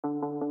I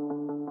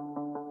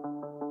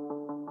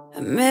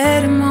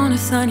met him on a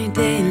sunny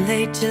day in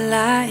late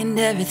July, and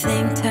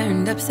everything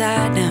turned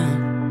upside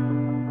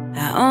down.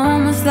 I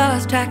almost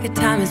lost track of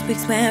time as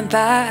weeks went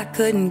by. I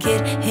couldn't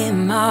get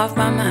him off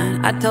my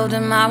mind. I told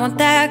him I want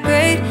that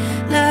great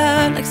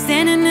love, like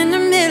standing in the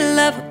middle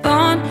of a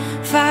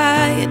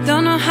bonfire. You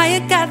don't know how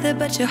you got there,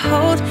 but you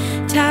hold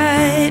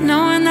tight,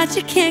 knowing that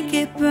you can't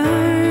get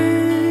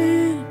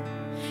burned.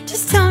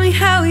 Just tell me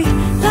how we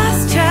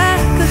lost track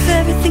of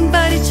everything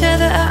but each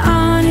other. I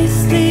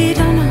honestly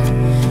don't know.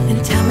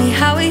 And tell me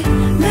how we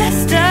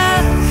messed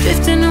up,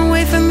 drifting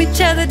away from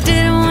each other.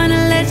 Didn't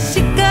wanna let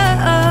you go.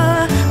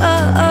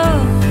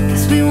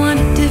 Cause we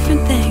wanted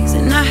different things,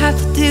 and I have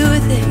to deal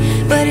with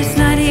it, but it's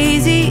not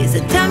easy. So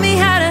tell me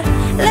how to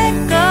let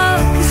go,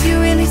 cause you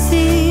really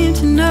seem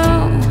to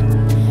know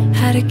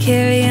how to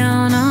carry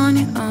on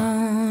your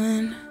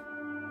own.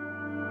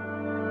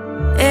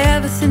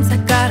 Ever since I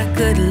got a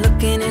good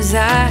look in his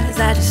eyes,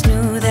 I just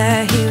knew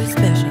that he was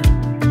special.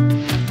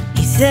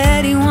 He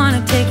said he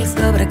wanted to take it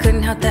slow, but I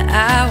couldn't help that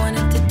I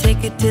wanted to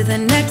take it to the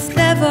next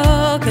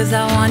level. Cause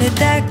I wanted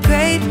that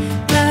great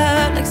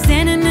love, like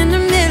standing in the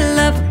middle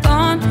of a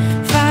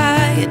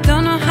bonfire. You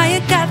don't know how you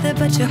got there,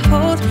 but you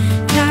hold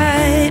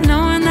tight,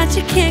 knowing that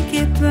you can't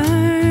get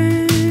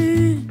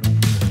burned.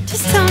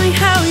 Just tell me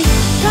how we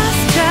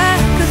lost track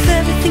of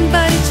everything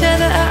but each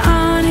other. I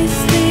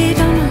honestly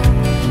don't know.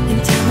 And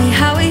tell me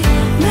how we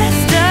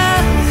messed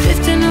up,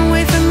 drifting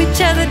away from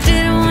each other.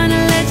 Didn't wanna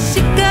let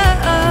you go.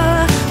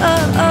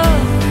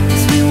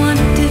 Cause we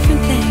wanted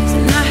different things,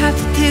 and I have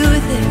to deal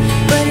with it,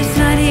 but it's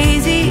not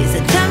easy. So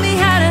tell me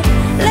how to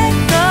let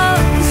go,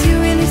 cause you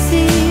really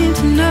seem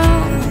to know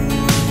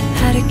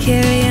how to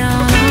carry on.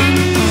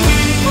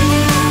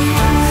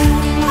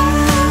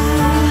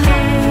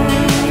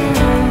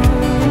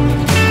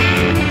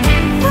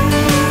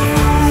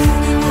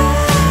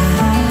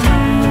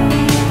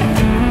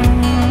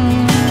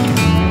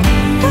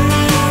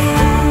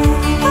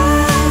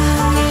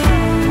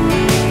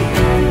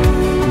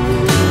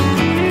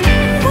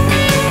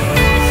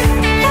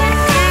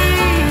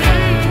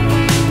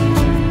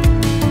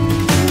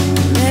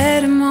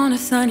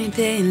 Sunny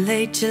day in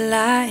late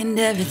July, and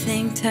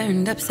everything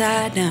turned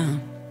upside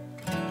down.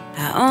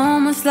 I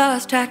almost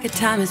lost track of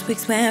time as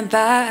weeks went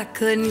by. I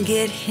couldn't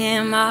get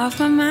him off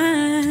my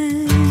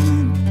mind.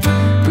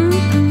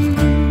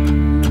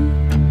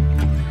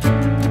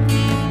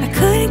 I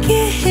couldn't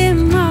get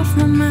him off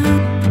my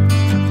mind.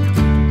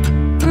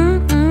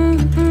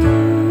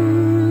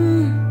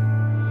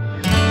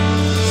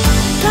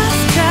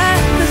 Lost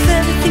track of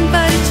everything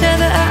but each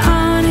other. I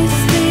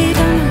honestly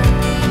don't know.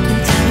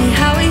 And tell me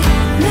how we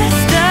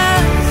messed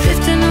up,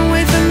 drifting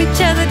away from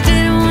each other.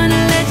 Didn't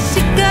wanna let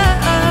you go.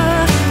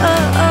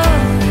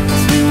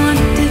 Cause we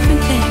wanted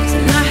different things,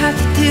 and I have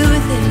to deal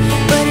with it,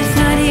 but it's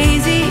not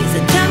easy. So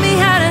tell me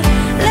how to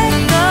let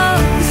go,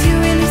 cause you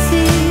really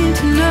seem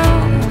to know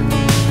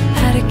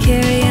how to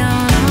carry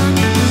on.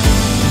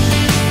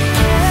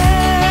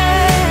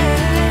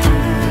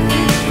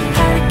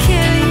 How to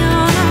carry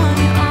on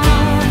your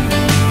own.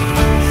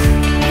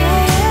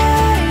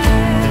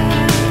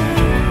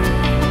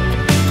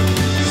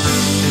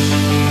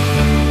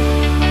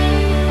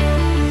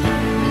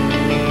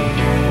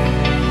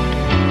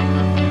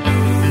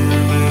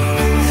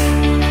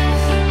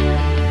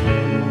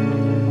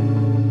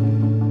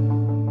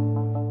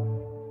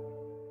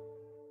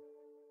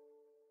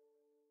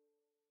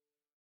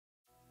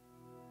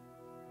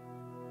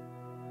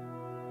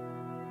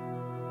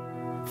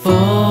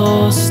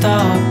 Full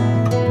stop.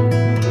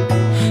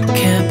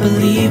 Can't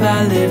believe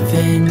I live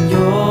in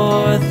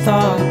your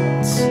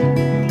thoughts.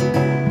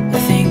 I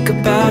think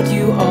about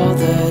you all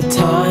the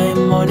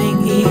time, morning,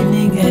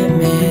 evening, and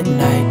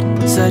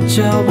midnight. Such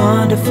a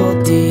wonderful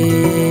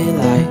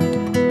delight.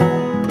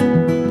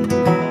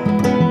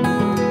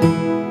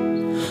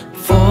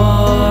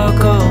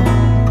 Forgo,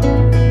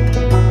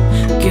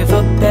 give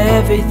up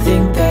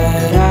everything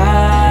that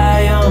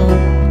I own.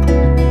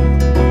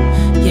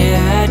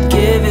 Yeah, I'd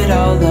give it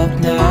all up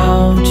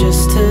now,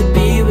 just to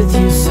be with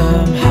you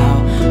somehow.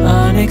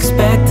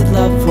 Unexpected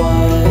love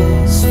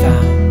was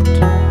found.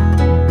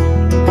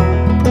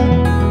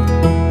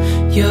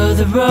 You're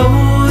the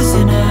rose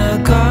in a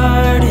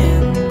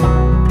garden,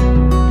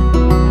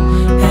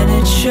 and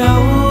it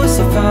shows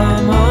if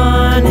I'm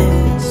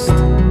honest.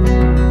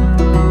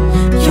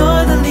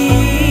 You're the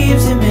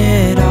leaves in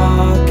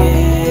mid-August,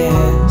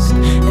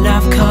 and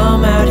I've come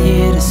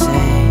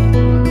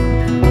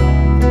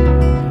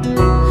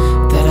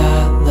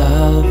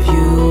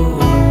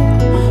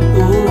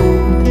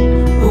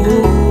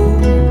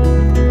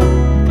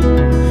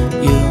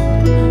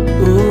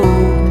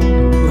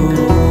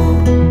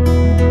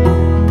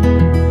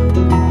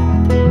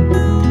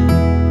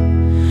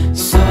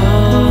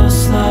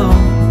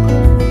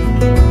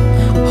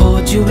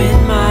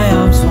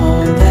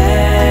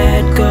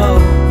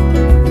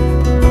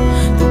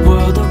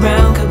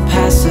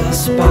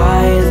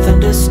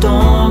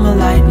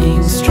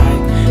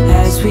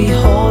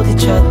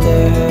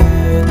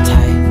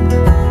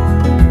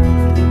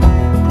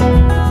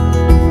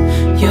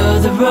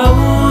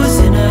rose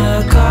in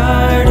a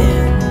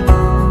garden,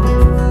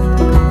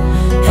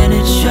 and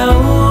it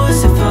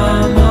shows if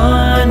I'm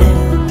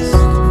honest.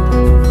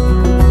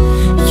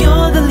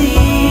 You're the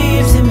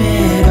leaves in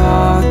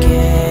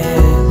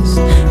mid-August,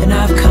 and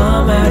I've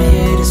come out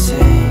here to say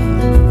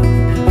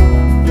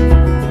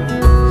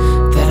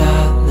that I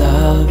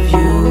love you.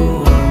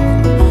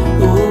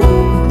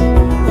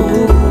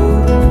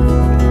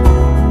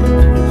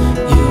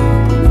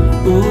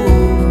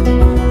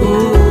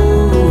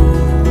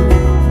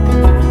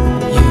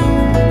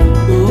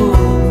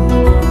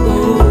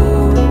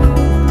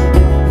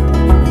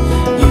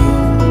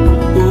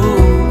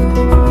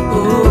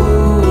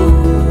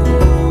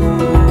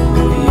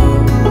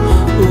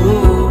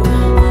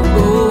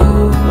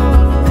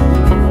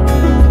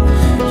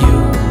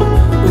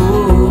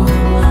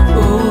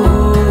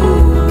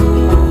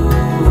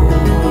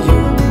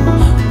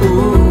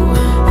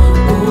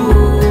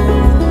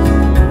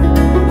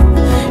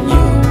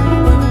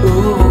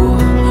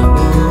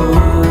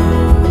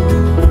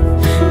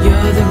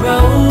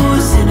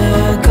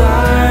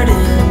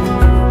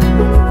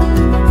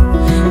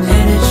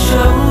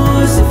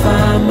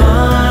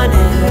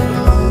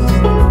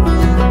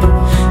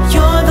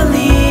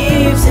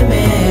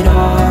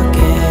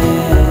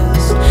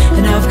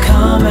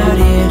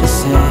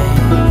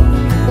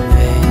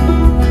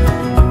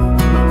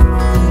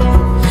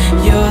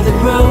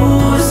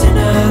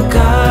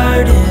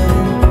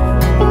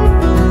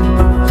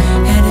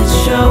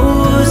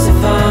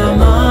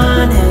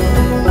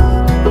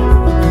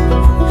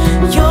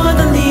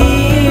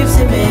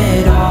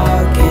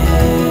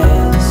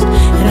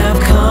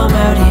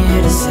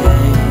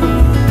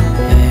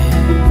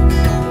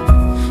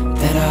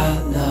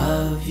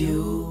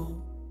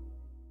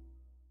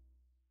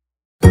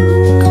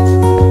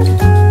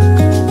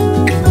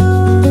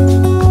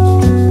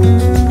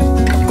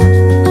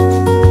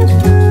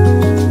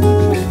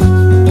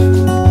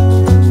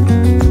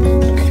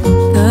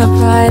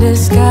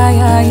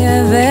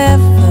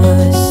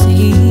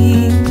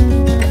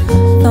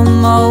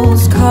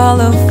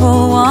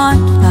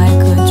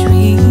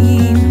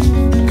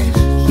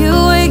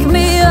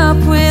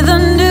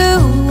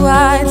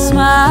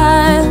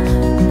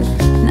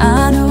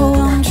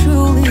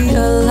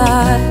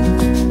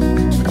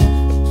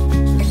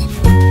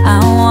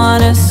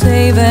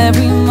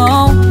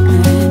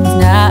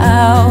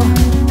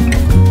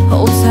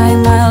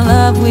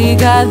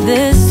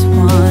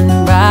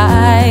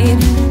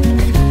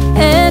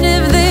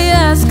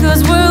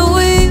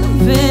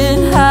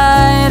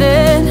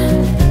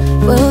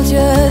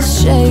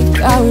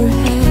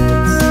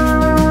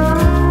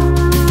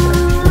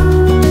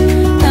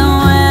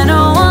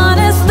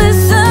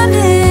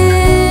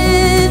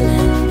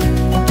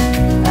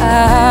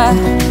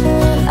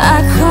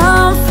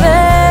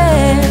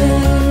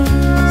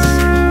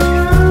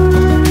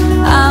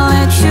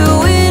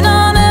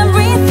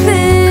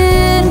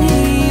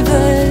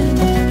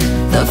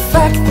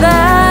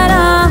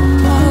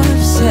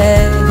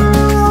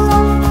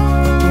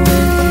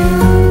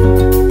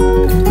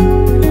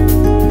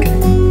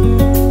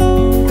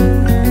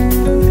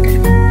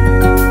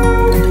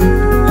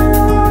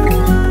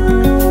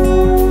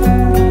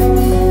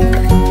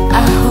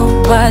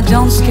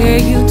 Don't scare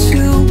you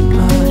too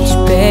much,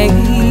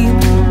 babe.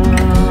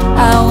 I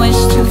wish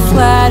to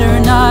flatter,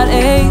 not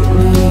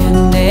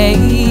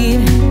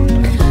alienate.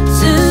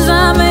 Since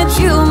I met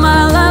you,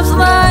 my life's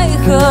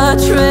like a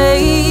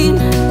train,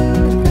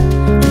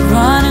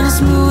 running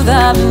smooth,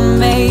 I've been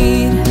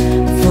made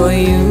for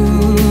you.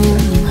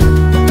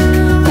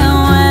 And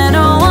when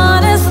no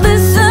one is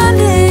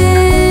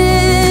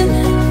listening,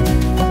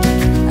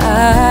 I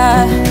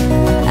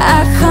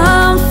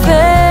confess.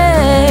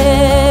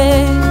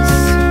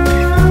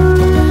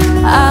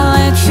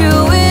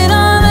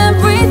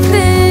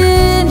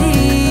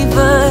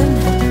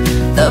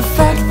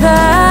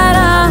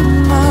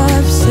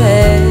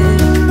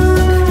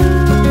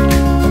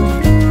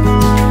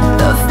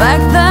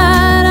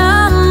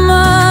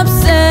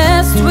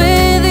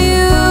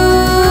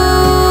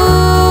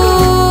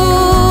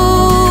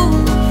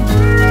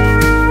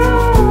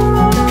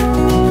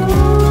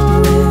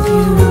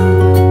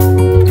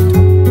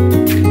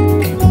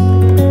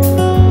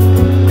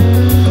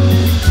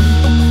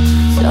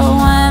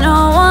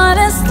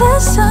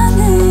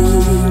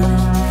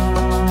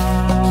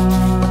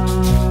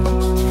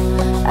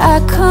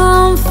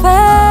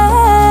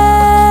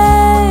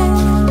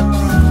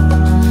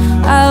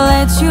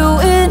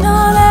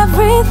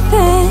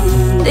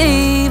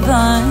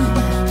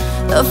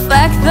 The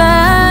fact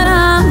that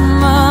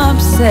I'm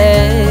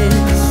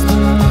obsessed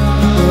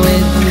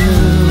with you.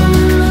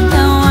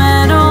 And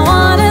when no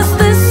one is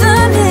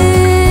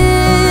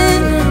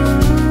listening,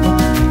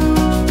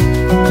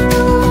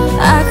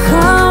 I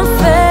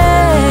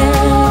confess.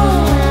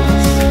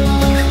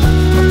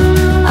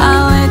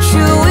 I'll let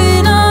you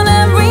in on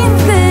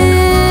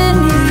everything,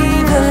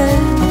 even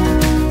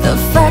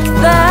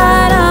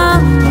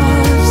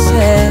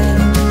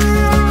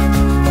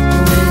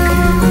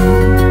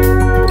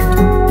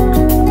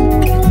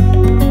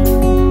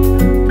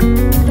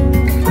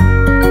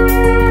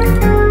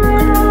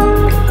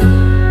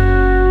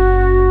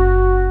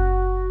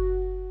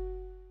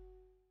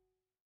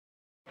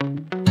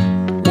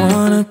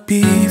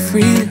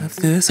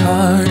this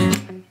hard,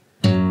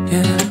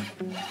 yeah.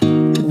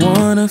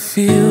 Wanna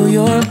feel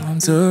your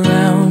arms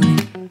around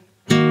me.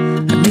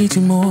 I need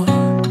you more,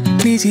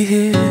 need you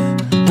here,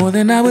 more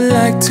than I would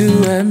like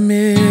to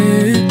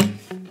admit.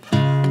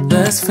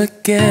 Let's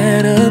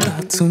forget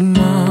about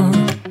tomorrow,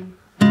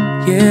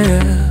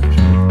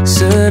 yeah.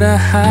 Should I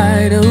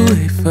hide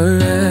away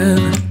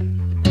forever?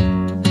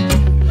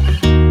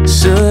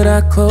 Should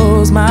I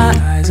close my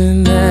eyes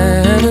and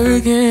never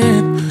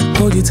again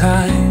hold you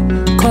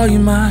tight, call you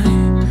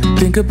mine,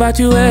 think about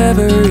you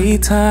every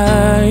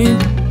time?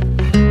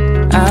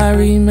 I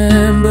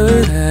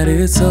remember that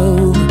it's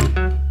over,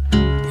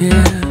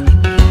 yeah.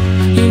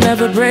 You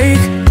never break,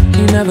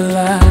 you never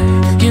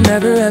lie, you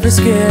never ever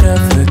scared of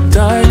the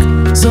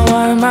dark. So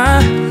why am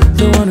I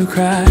the one who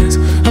cries?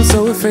 I'm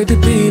so afraid to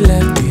be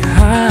left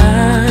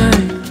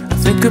behind. I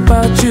think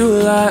about you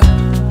a lot.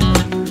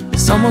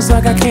 It's almost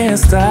like I can't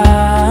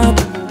stop,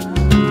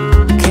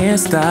 can't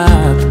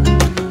stop,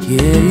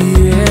 yeah,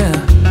 yeah.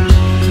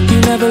 You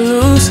never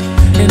lose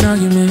an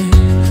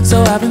argument,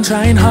 so I've been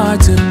trying hard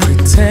to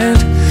pretend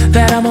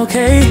that I'm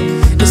okay.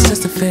 It's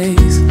just a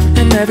phase,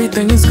 and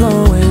everything is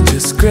going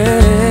just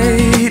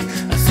great.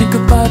 I think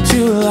about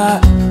you a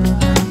lot.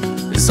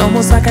 It's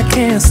almost like I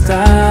can't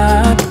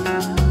stop,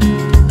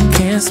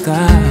 can't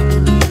stop,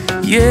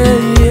 yeah,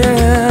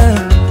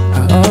 yeah.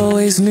 I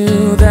always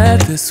knew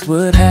that this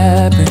would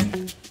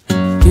happen,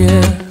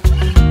 yeah.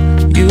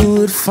 You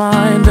would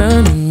find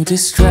a new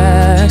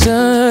distraction.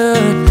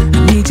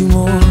 I need you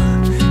more,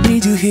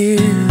 need you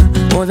here,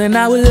 more than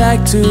I would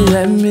like to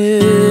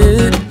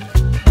admit.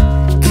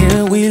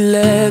 Can we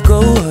let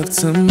go of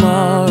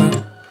tomorrow,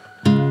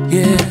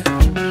 yeah.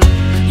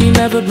 You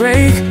never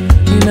break,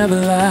 you never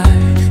lie,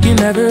 you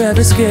never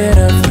ever scared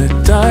of the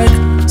dark.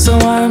 So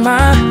why am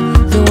I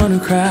the one who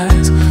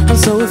cries? I'm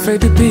so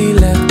afraid to be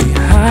left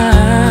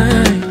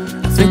behind.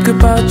 I think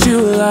about you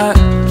a lot.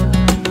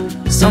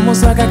 It's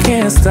almost like I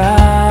can't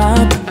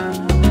stop,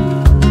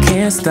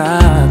 can't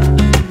stop,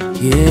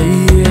 yeah,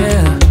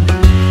 yeah.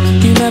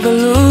 You never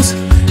lose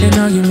an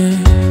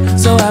argument,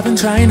 so I've been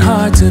trying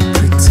hard to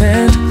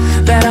pretend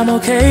that I'm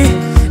okay.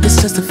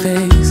 It's just a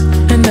phase,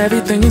 and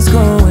everything is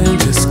going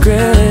just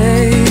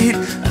great.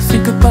 I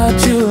think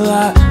about you a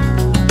lot.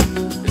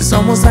 It's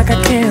almost like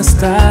I can't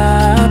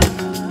stop,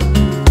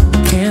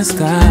 can't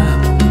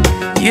stop,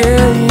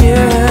 yeah,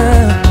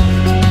 yeah.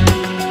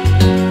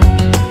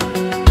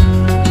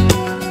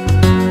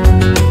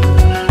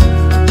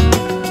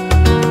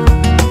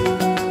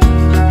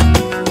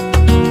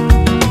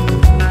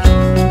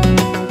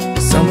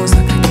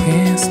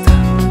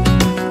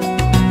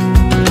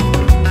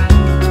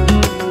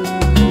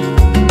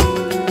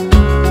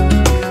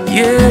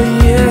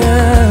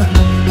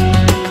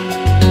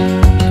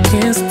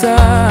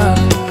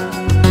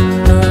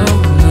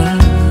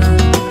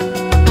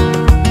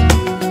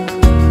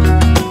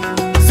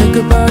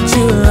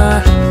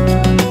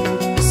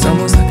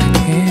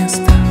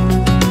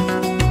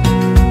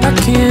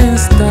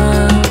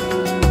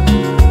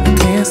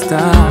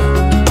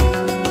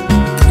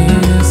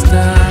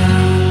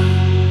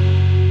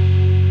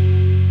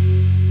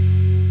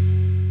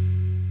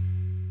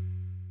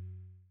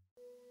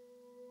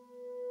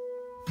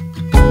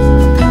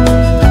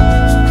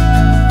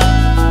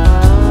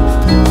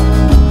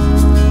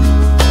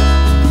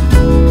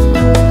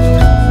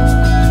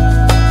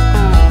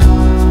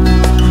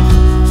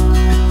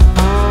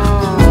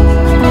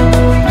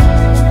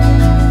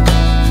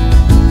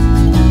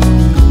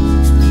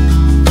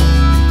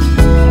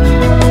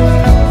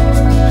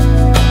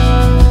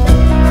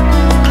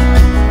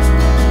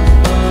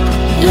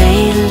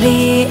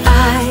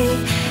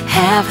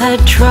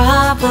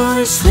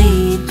 Trouble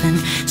sleeping,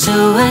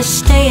 so I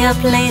stay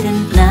up late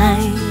at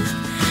night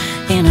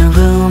in a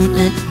room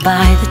lit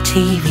by the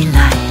TV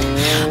light.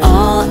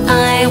 All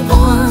I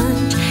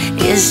want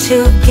is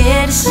to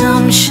get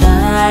some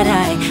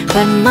shut-eye,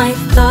 but my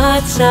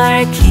thoughts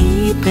are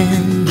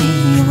keeping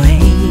me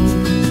awake.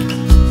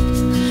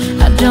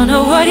 I don't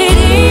know what it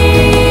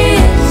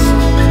is,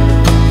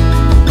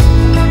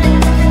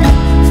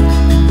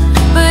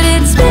 but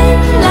it's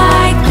been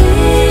like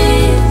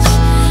this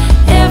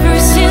ever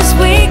since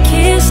we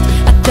kissed.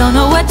 I don't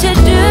know what to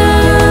do,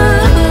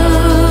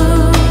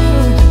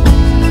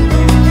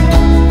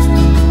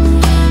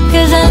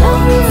 'cause I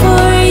long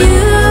for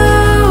you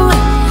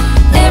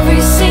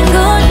every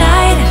single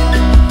night.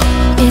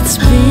 It's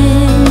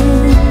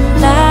been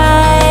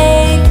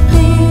like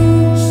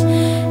this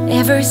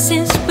ever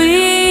since we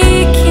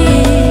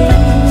kissed.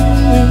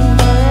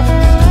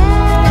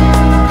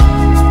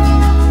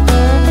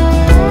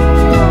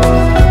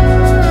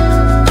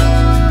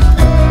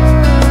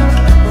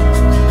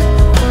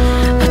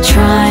 I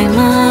try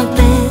my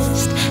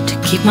best to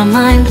keep my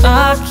mind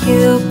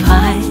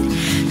occupied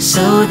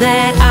so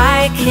that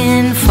I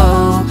can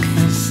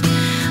focus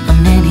on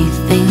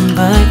anything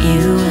but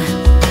you.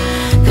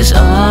 'Cause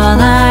all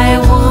I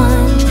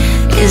want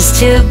is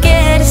to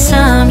get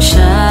some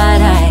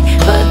shut-eye,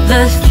 but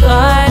the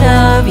thought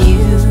of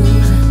you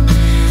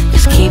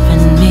is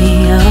keeping me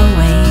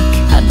awake.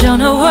 I don't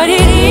know what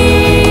it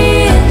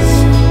is,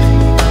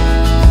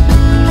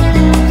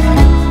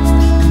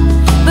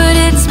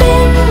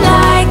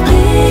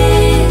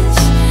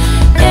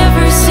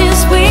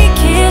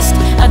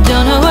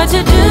 what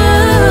to do.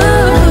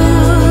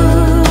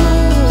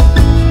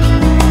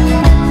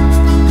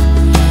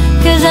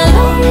 'Cause I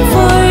long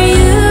for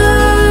you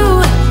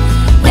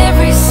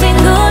every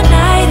single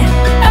night.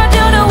 I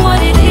don't know what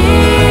it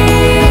is,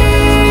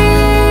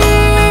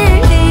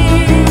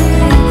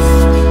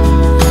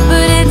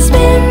 but it's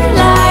been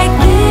like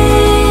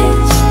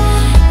this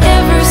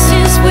ever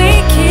since we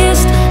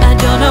kissed. I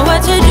don't know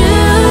what to do.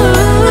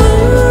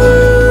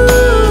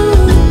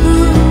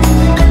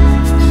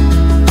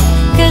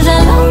 'Cause I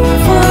long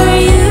for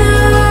you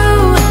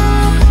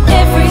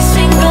every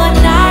single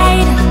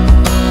night.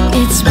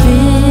 It's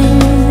been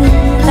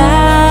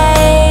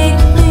like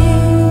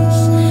this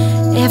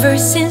ever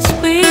since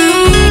we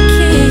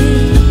kissed.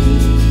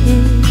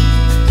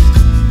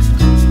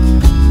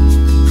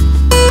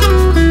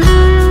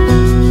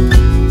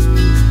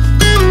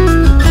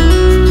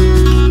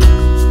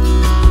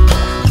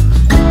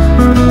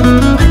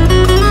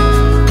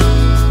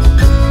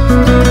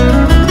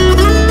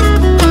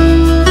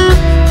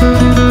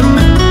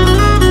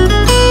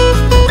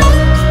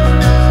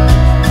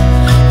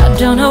 I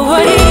don't know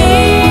what it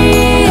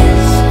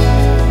is,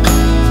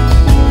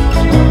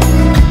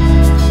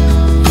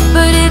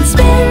 but it's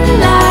been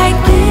like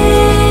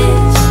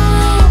this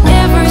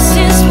ever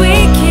since we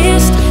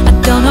kissed. I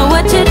don't know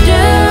what to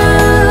do.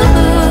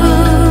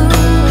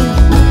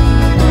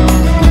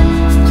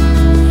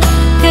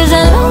 'Cause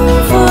I long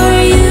for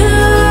you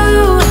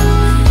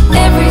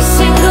every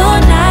single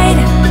night.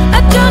 I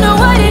don't know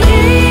what it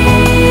is,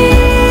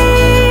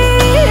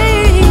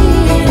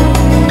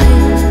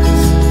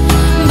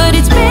 but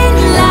it's been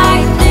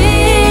like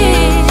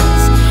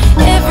this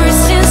ever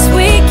since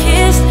we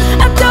kissed.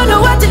 I don't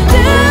know what to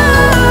do.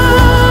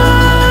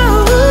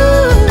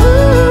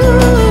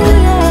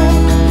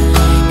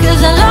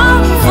 'Cause I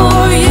long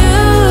for you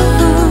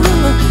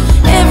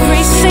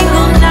every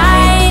single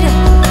night,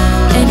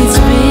 and it's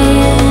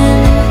been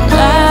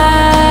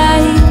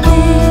like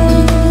this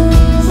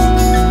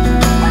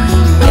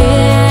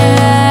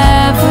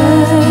ever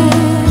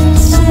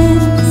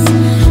since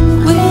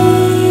we.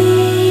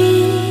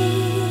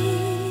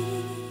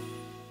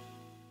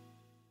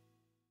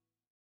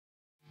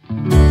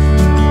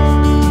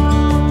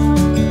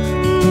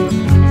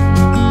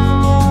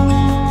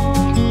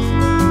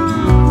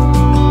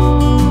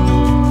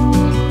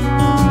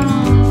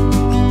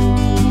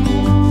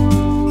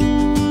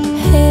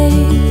 Hey,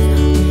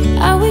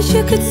 I wish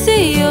you could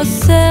see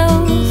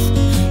yourself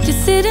just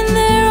sitting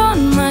there on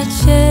my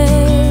chair.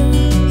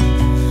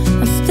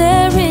 I'm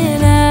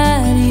staring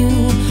at you,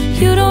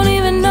 you don't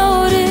even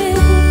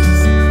notice.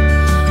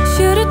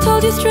 Should've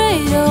told you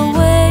straight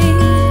away,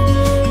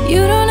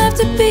 you don't have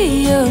to be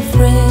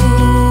afraid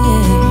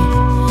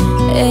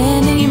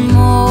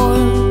anymore.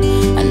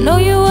 I know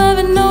you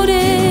haven't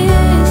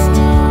noticed.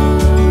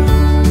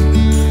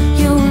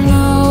 You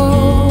know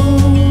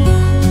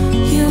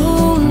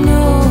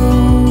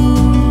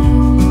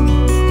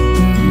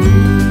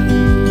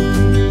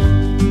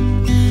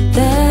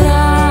that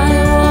I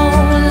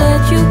won't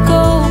let you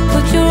go.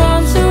 Put your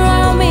arms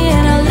around me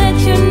and I'll let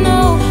you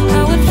know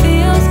how it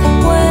feels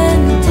when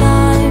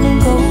time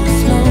goes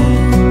slow.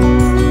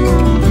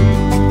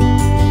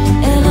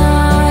 And I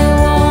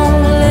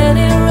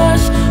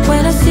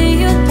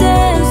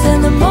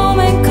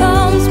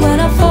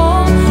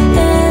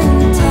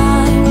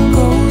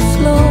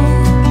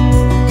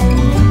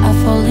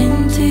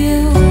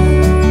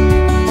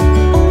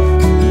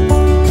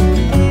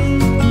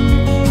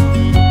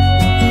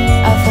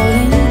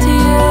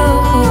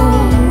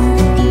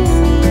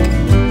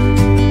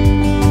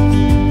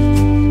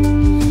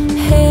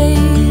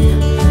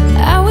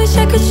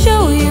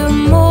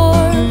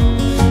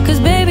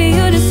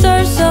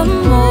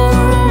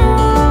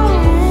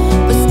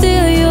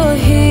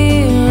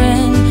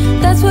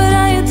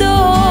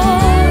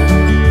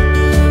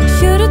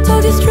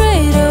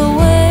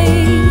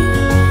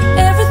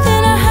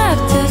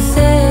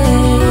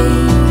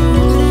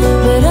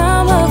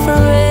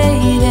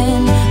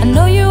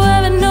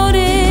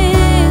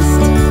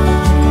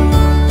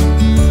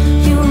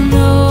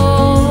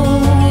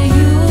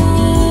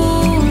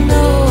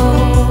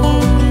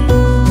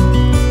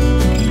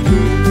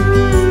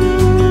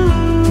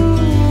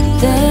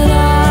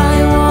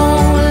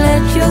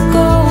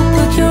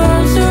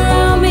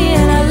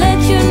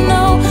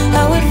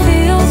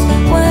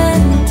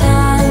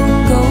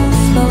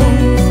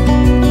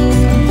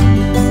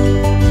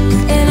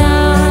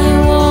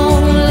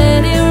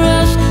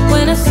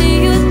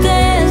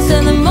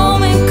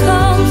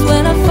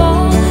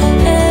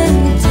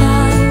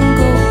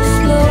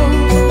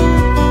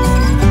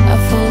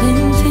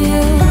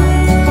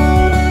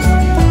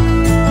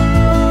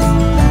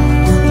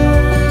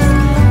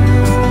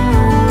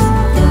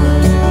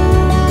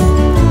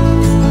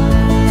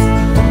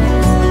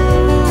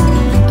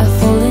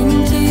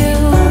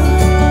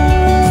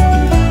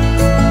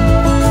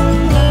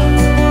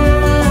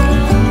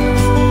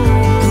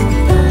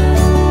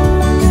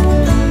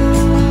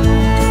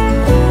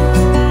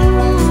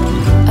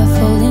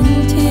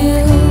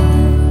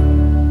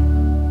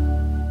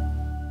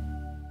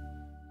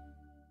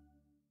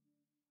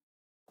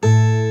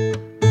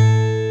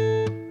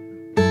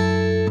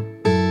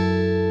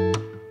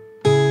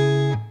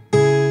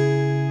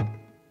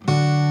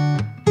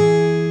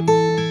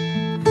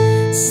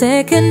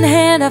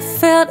Secondhand, I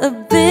felt a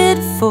bit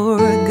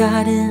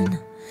forgotten.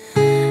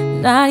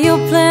 Not your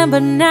plan,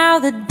 but now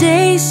the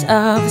days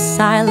of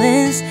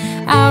silence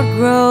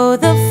outgrow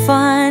the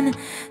fun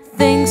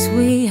things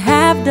we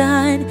have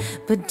done.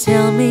 But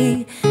tell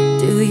me,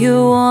 do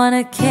you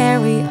wanna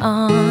carry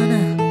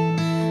on?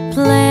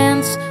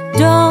 Plants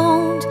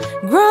don't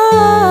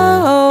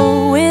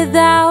grow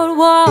without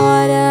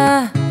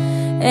water,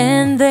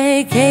 and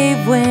they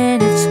cave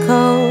when it's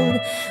cold.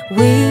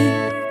 We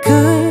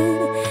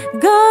could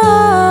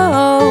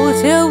go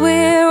till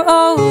we're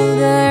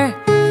older.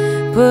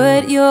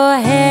 Put your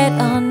head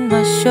on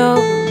my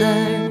shoulder,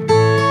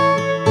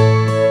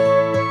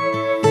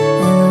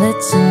 and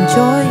let's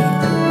enjoy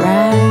the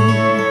ride.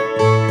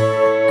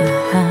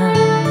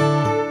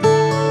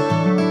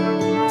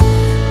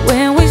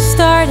 When we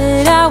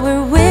started,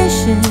 our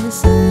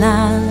wishes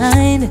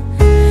aligned.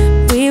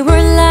 We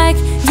were like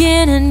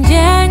yin and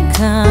yang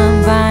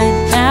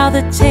combined. Now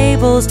the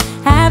tables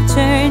have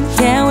turned.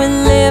 Can we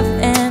live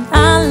and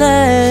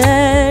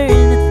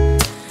unlearn?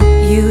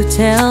 You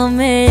tell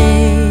me.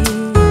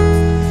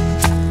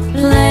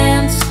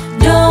 Plants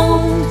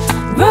don't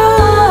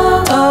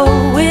grow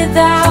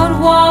without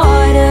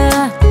water,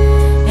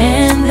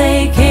 and they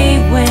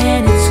cave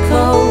when it's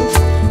cold.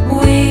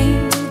 We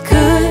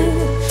could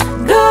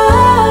go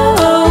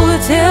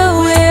till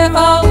we're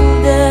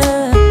older.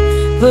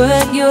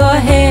 Put your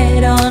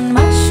head on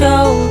my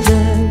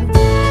shoulder,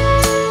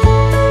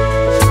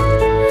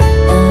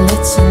 and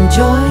let's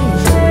enjoy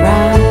the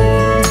ride.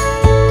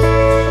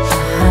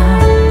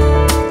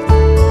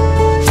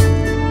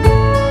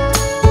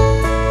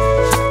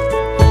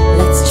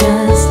 Let's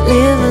just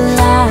live a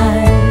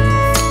life.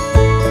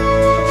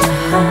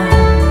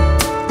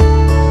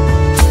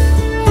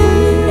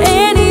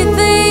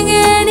 Anything,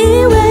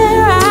 anywhere,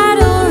 I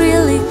don't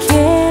really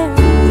care,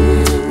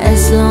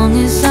 as long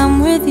as I'm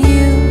with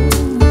you.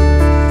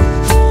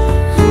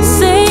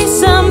 Say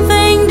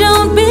something,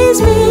 don't be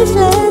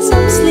speechless.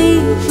 I'm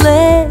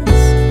sleepless,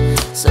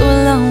 so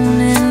alone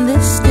in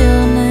this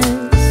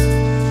stillness.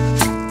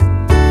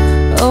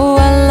 Oh,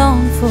 I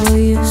long for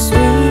you, sweetness.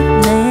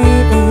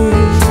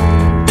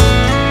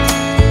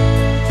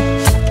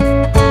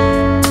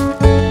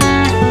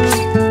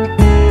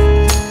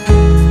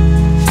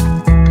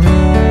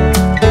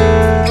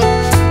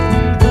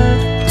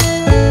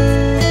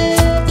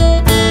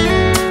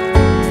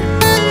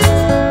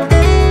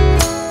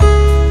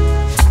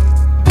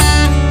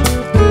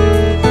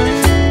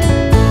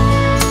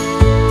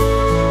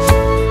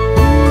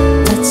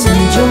 Let's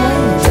enjoy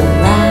the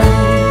ride.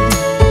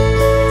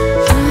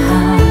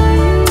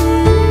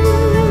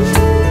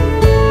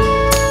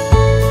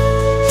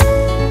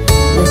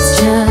 Let's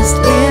just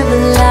live a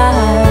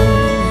life.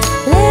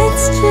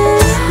 Let's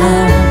just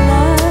live a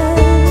life.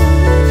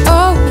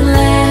 Oh,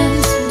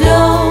 plants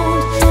don't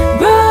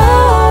grow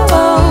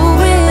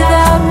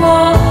without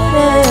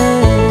water,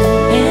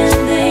 and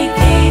they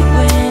cave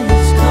when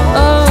it's cold.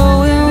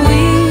 Oh, and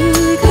we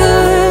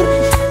could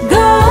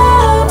go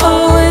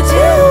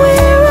till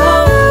we're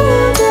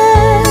older.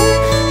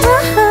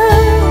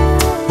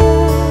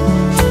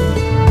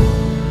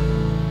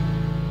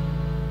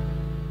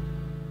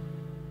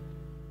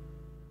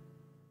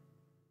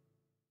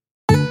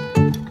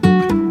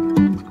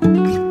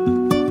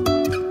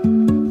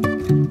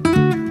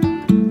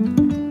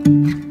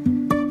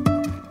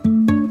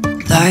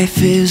 Life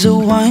is a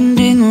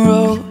winding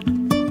road,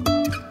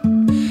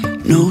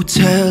 no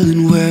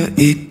telling where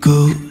it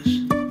goes.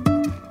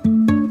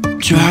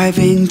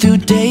 Driving through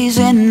days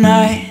and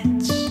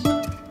nights,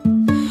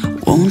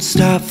 won't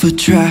stop for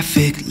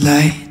traffic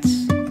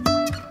lights.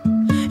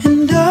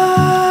 And I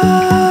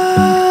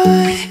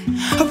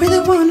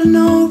really wanna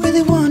know,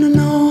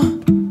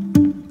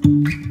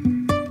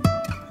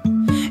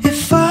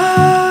 if I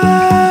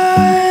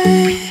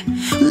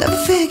will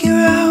ever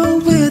figure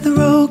out where the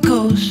road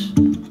goes.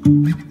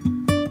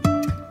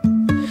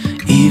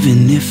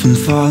 Even if I'm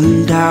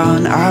falling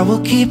down, I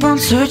will keep on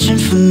searching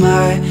for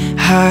my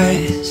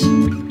highs.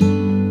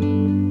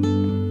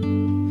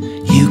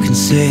 You can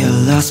say I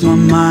lost my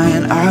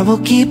mind, I will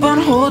keep on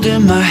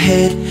holding my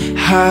head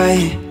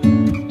high,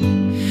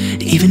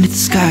 even if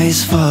the sky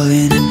is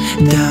falling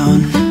down.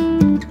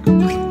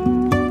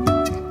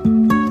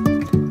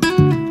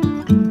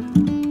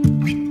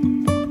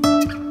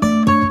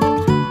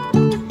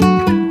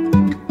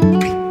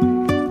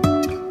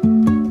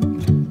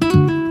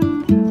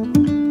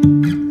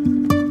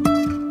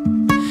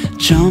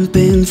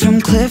 Jumping from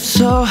cliffs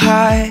so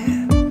high,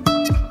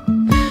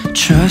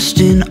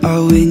 trusting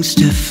our wings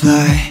to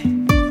fly.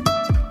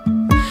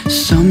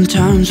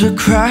 Sometimes we're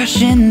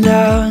crashing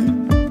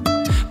down,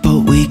 but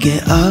we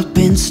get up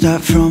and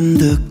start from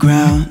the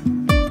ground.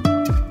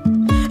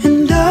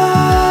 And I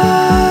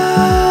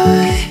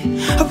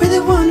really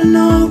wanna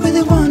know,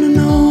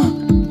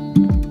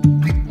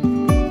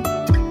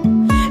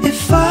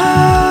 if I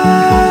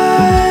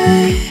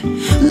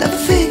will ever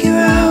figure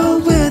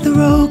out where the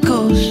road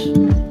goes.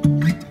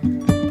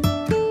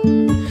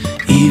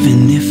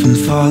 Even if I'm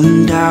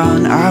falling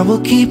down, I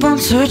will keep on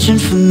searching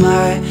for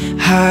my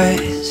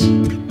highs.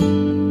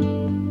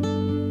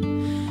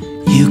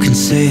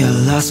 say I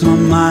lost my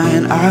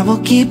mind, I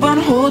will keep on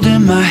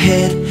holding my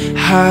head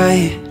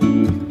high.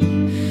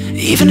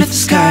 Even if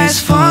the sky is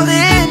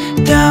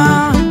falling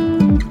down,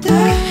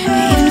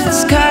 even if the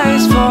sky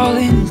is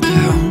falling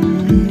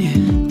down,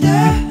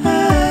 yeah.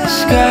 The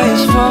sky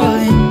is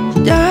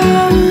falling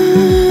down.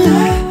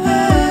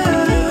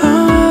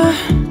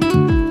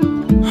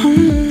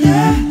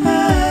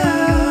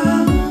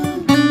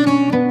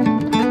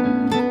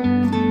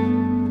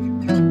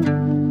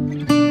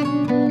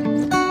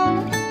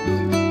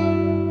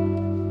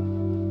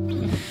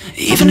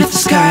 Even if the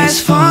sky is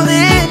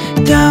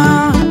falling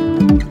down,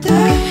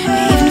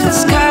 even if the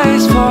sky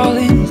is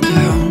falling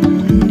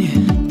down,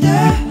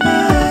 yeah.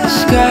 The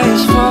sky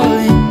is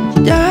falling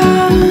down.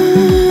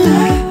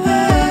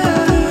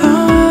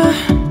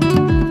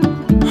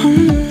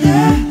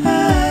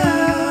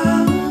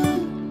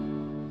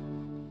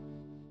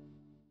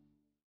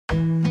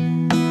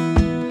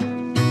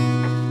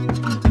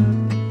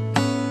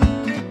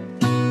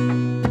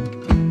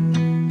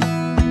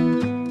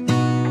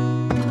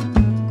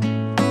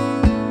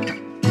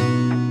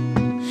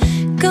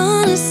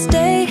 Gonna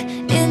stay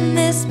in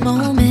this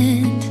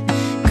moment,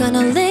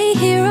 gonna lay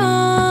here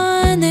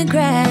on the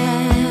grass.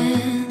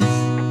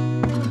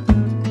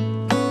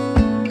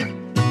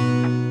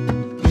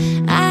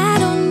 I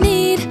don't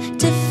need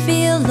to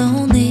feel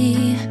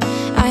lonely,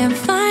 I am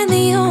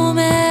finally home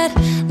at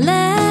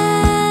last.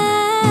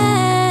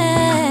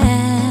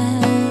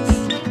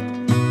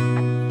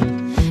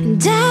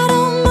 And I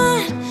don't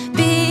mind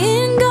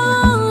being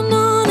gone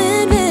on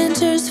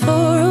adventures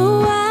for a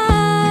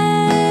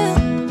while.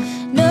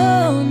 No,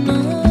 no.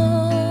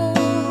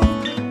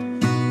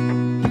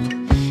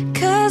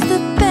 'Cause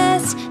the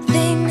best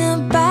thing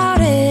about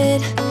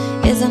it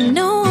is I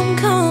know I'm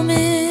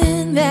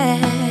coming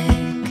back.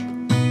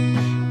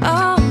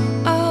 Oh,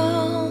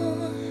 oh.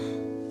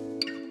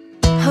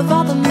 Of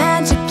all the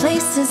magic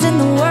places in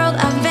the world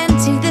I've been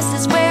to, this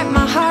is where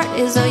my heart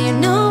is. Oh, you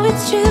know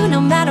it's true. No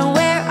matter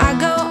where I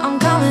go, I'm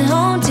coming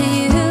home to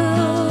you.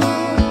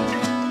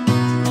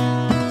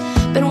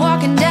 Been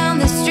walking down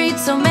the street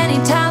so many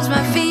times,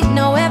 my feet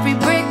know every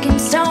brick and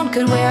stone.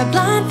 Could wear a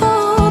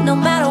blindfold. No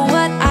matter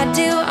what I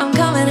do, I'm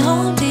coming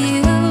home to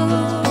you.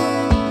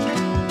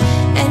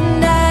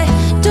 And I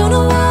don't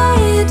know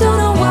why, don't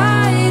know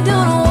why,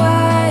 don't know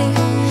why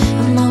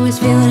I'm always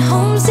feeling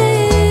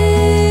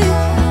homesick.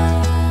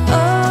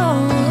 Oh,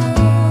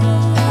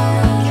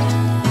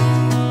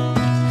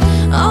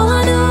 all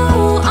I know,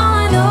 all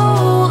I know,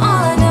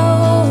 all I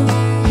know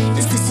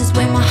is this is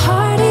where my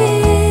heart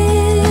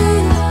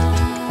is.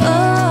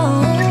 Oh,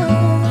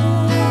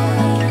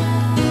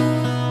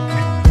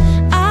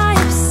 I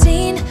have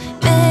seen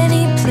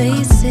many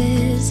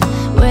places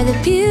where the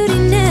beauty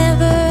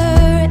never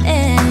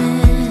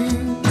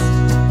ends.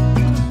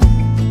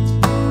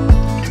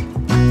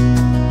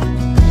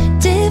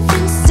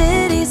 Different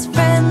cities,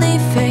 friendly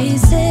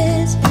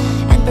faces,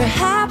 and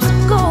perhaps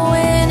I'm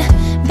going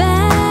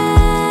back.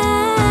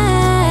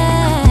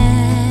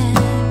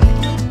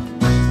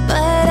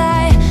 But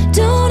I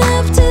don't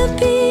have to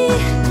be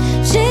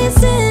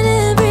chasing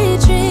every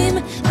dream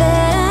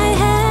that I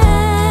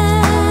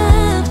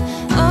have.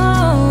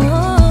 Oh,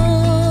 no.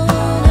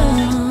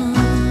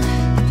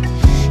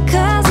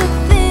 'Cause the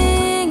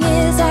thing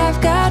is, I've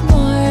got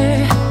more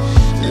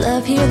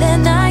love here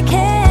than I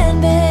can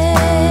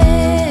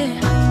bear.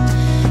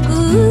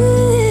 Ooh.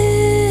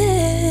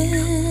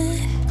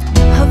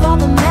 Of all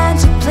the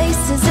magic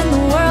places in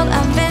the world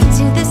I've been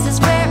to, this is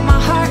where my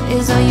heart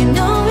is. Oh, you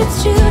know it's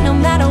true. No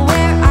matter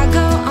where I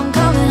go, I'm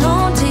coming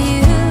home to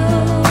you.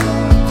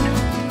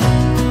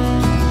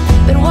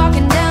 Been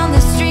walking down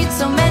the street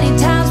so many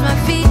times, my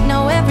feet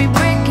know every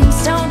brick and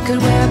stone.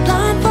 Could wear a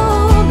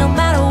blindfold. No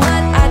matter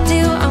what I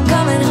do, I'm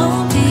coming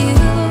home to you.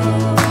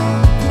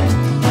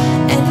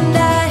 And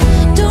I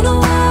don't know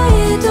why,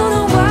 don't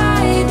know why,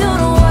 don't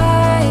know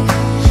why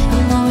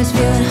I'm always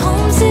feeling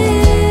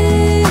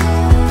homesick.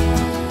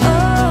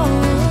 Oh,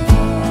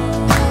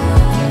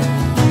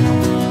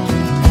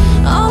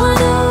 all I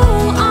know,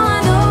 all I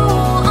know,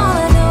 all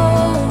I know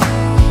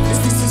is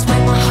this is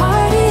where my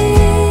heart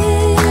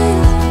is.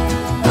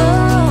 Oh,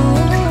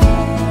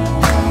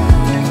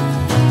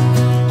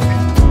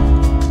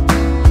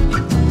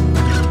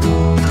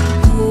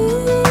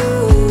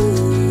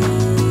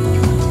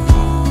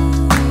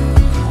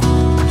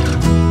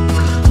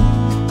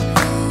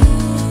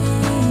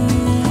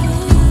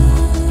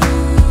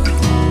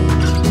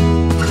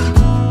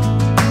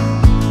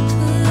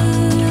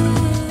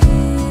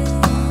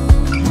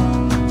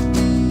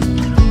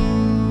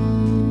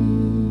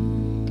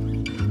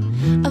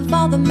 of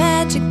all the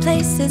magic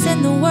places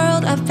in the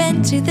world I've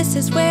been to, this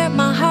is where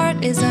my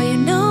heart is. Oh, you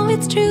know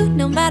it's true.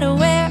 No matter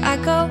where I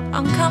go,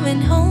 I'm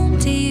coming home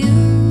to you.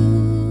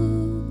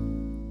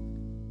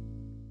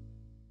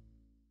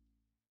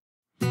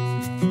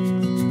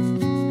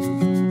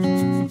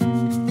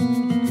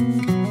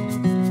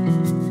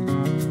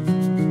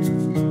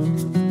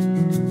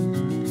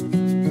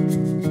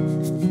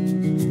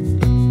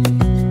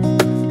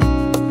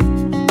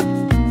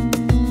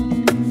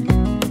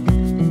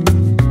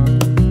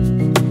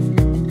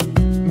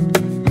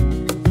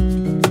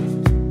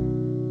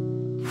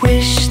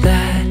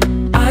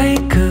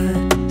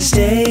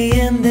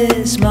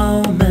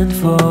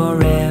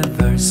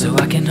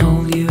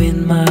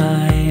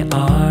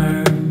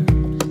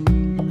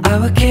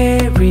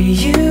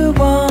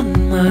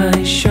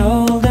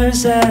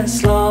 just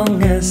as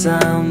long as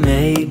I'm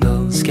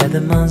able. Scare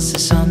the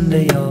monsters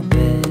under your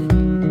bed.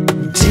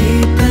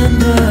 Deep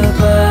and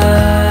abiding,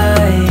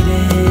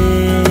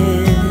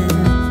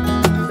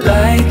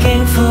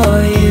 liking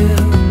for you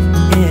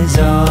is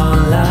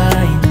all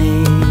I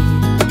need.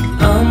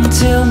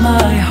 Until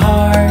my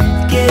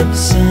heart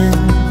gives in,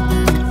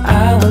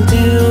 I will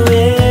do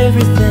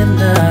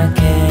everything I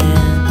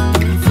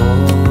can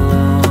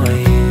for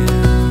you.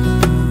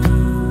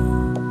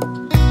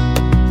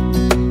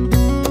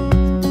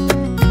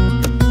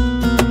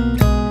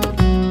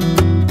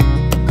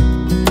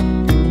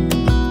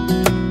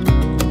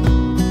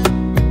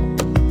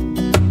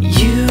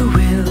 You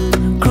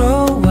will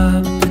grow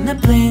up in the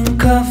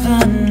blink of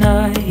an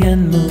eye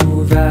and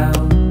move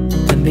out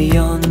and be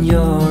on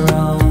your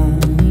own.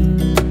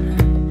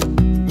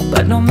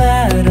 But no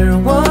matter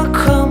what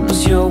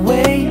comes your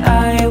way,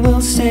 I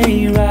will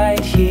stay right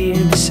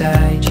here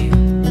beside you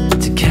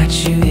to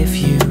catch you if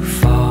you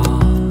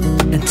fall.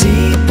 And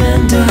deep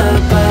and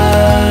abiding,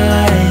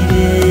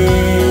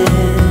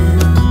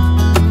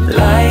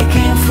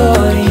 liking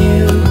for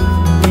you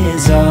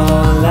is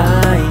all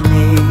I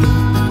need.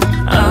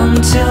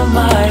 Until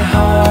my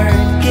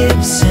heart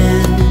gives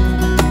in,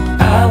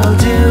 I will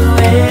do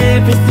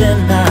everything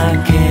I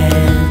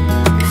can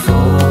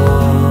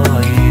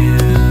for you.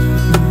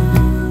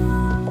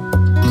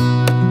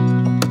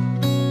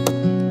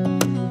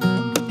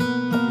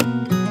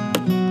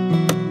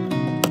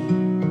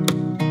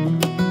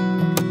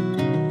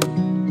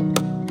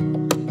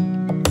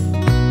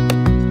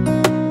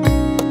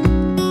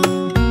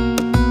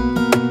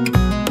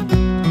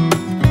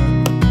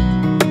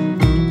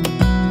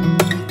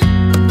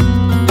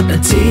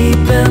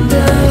 Deep and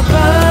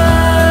abiding,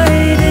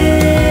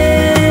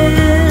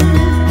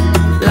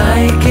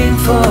 liking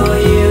for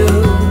you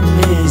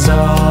is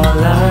all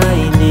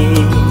I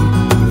need.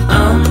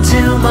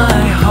 Until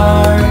my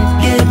heart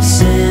gives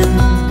in,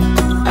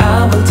 I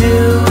will do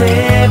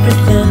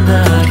everything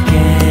I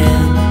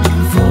can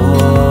for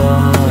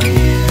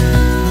you.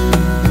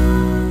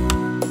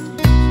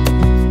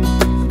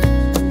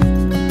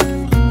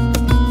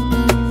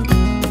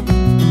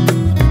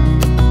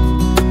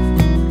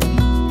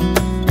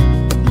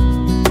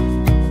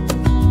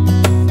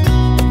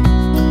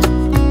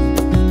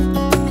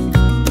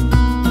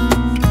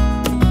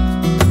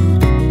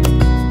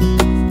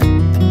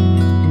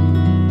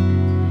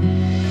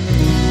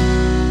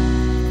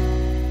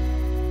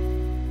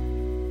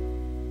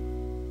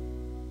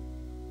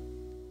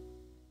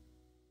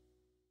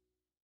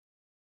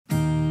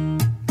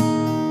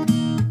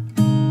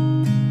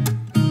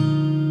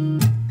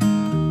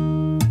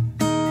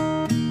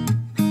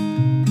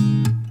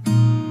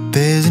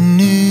 There's a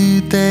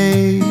new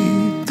day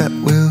that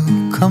will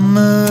come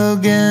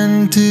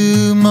again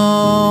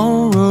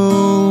tomorrow.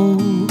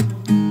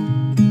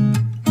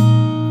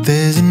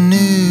 There's a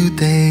new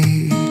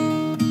day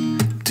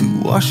to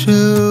wash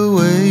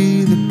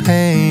away the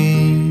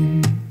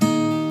pain.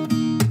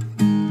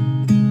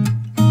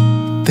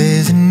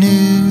 There's a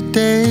new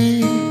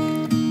day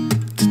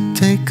to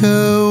take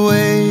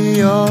away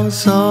your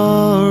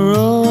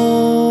sorrow.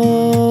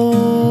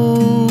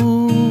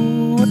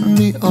 And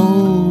the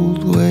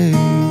old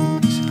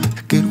ways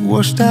get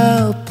washed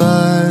out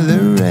by the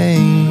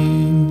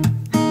rain.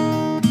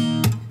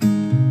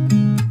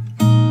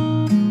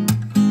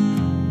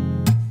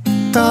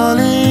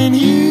 Darling,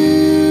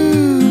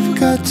 you've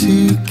got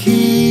to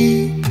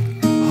keep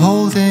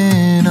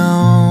holding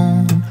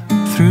on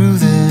through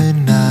the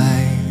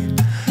night,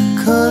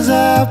 'cause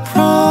I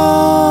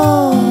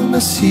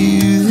promise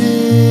you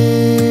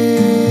this: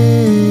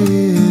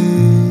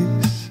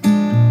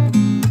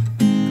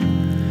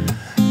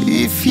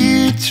 if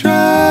you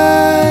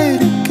try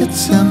to get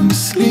some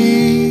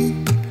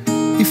sleep,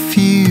 if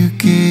you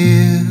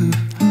give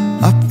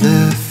up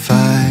the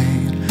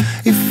fight,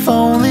 if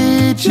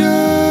only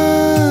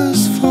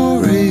just for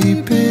a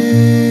bit,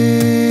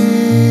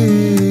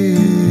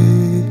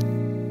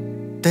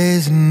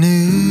 there's a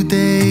new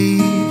day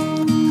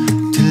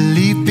to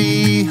leave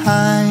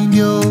behind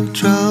your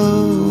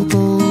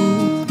troubles.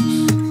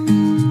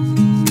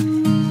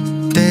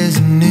 There's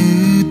a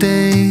new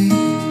day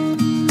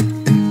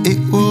and it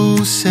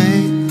will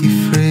set you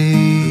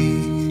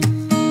free.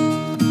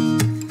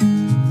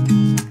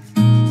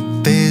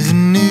 There's a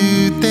new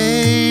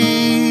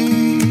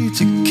day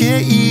to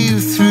get you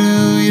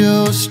through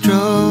your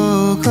struggles.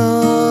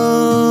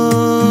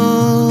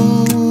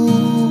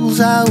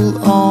 I will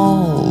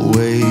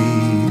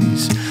always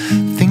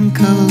think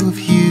of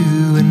you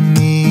and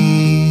me.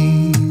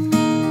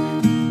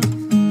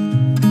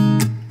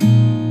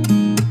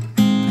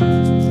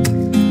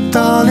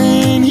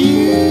 Darling,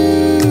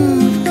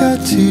 you've got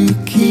to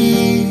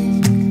keep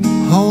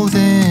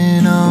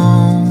holding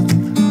on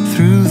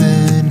through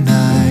the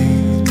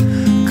night,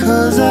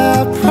 'cause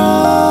I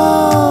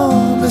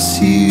promise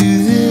you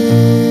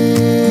this: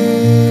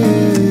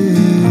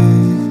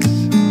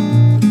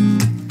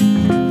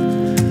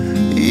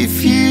 if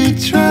you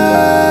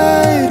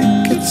try to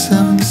get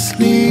some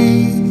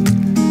sleep,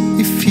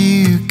 if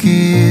you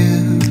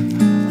give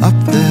up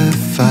the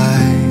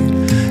fight,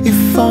 if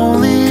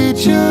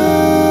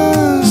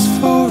just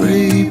for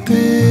a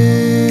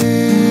bit.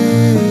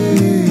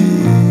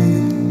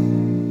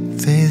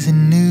 There's a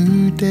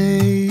new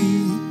day,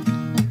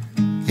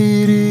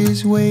 it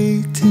is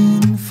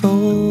waiting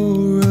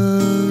for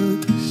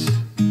us.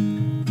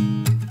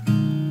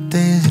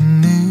 There's a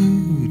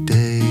new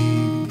day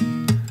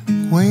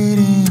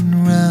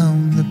waiting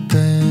round the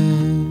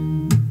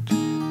bend.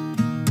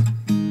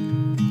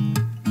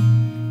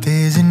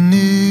 There's a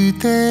new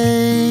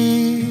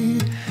day,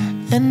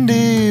 and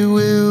it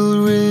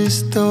will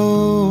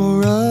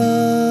restore us.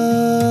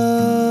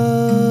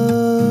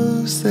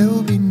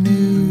 There'll be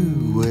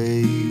new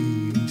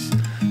ways.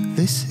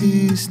 This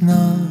is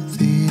not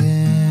the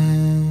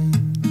end.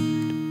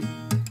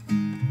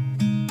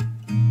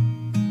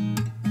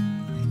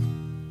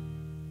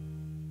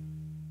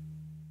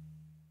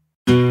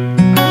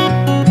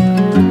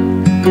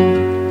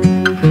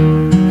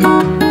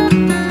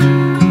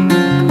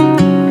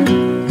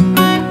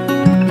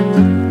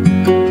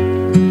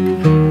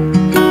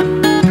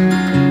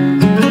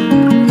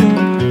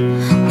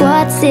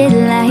 What's it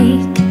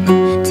like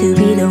to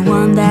be the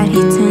one that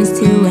he turns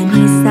to when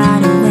he's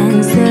out of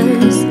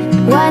answers?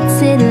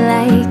 What's it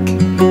like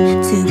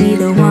to be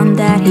the one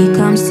that he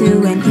comes to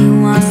when he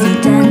wants to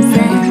dance?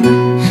 And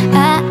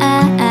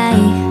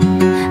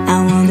I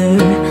wonder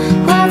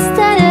what's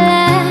that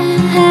like?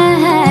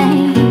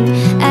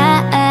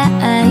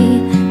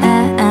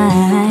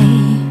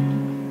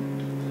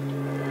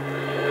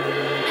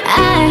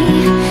 I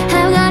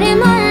have got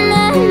him on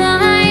my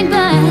mind,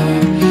 but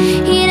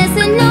he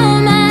doesn't know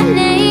my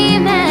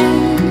name, and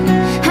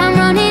I'm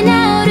running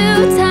out of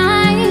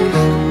time.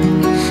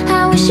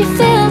 I wish he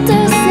felt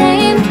the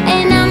same,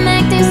 and I'm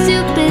acting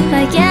stupid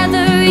like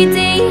every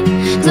day.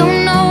 Don't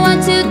know what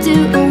to do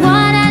or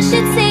what I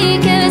should say,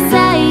 'cause I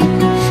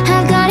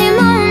got him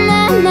on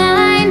my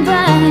mind,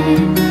 but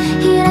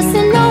he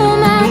doesn't know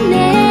my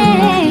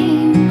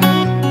name.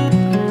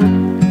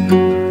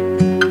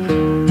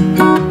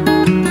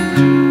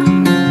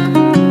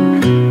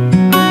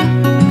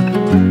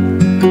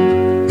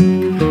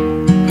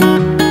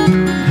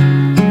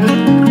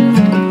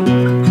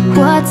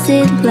 What's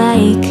it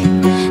like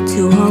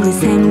to hold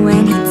his hand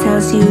when he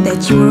tells you that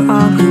you're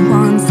all he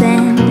wants?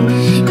 And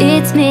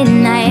it's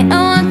midnight,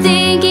 oh, I'm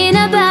thinking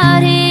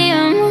about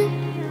him.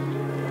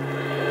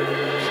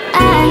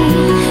 I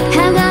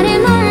have got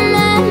him on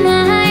my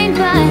mind,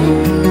 but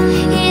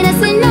he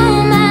doesn't know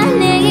my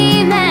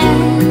name, and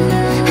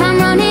I'm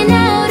running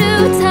out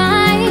of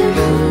time.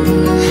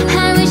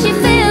 I wish he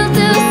felt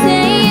the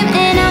same,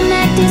 and I'm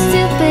acting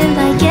stupid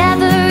like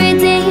every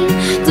day.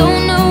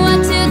 Don't know what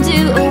to do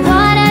or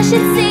what I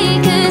should say,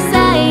 'cause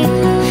I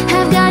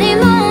have got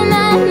him on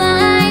my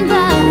mind,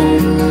 but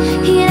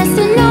he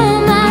doesn't know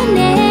my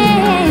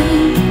name.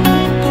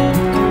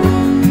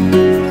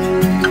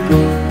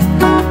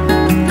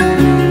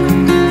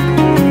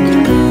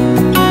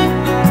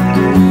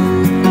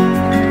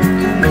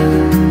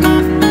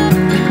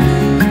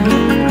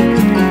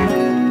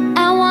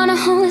 I wanna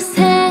hold his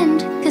hand,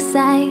 'cause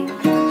I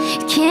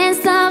can't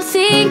stop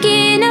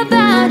thinking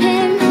about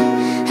him.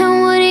 And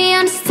would he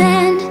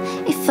understand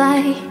if I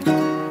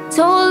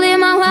told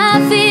him how I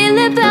feel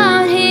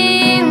about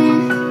him?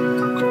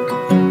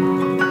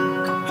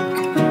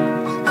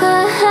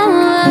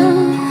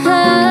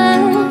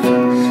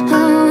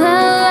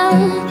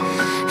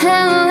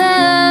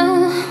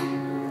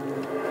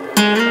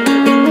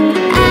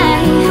 I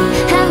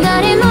have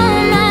got him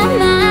on my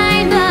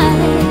mind, but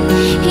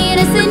he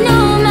doesn't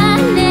know my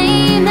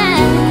name,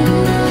 and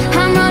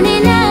I'm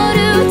running out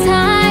of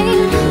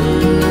time.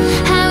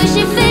 I wish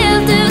he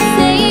felt the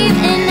same,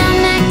 and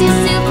I'm acting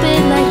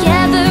stupid like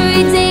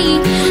every day.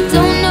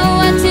 Don't know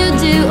what to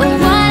do or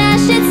what I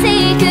should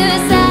say,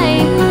 'cause I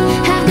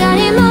have got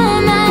him on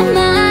my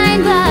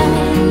mind, but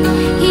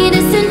he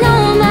doesn't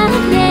know my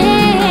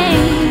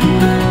name.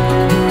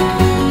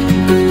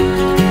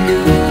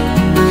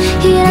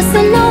 He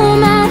doesn't know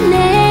my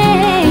name.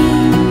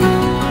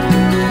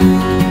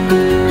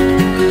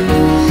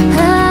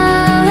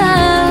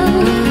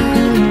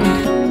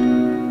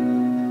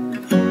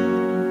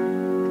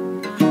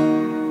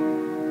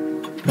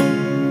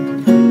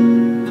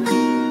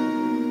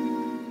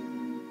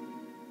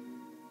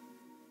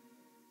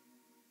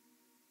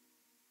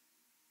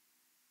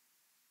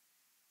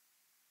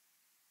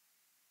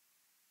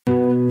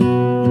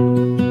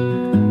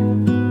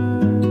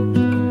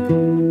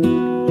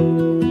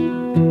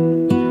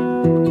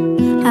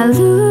 I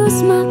lose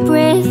my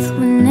breath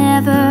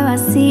whenever I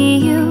see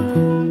you.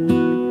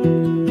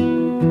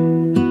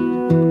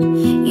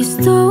 You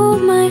stole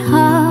my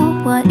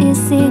heart, what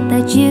is it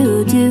that you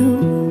do?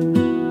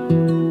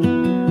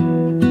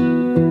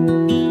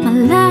 My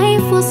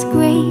life was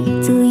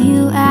great till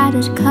you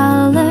added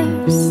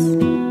colors.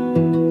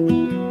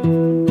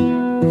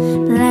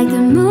 Like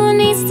the moon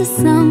needs the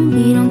sun,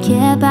 we don't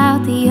care about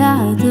the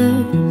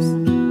others.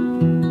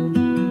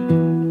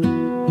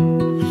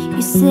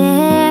 You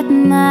set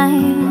my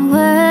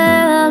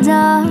world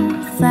on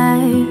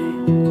fire.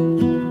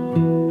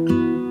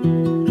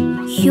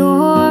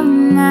 You're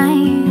my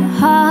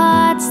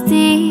heart's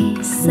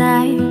desire.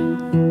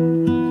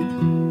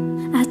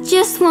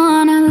 just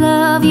wanna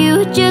love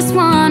you, just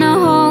wanna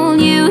hold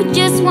you,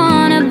 just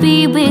wanna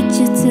be with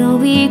you till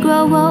we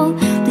grow old.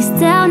 Please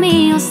tell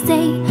me you'll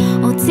stay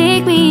or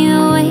take me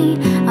away.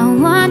 I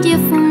want you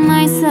for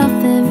myself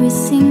every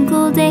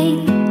single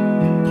day.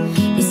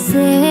 You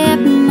set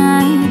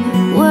my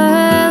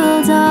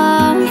world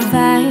on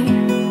fire.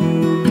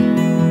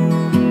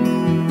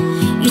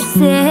 You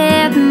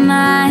set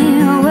my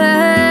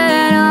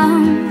world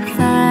on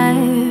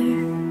fire.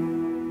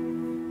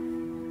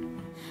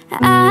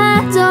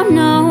 I don't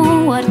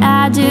know what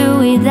I'd do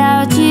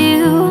without you.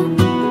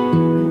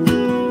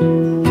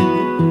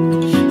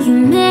 You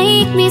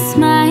make me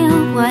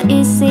smile, what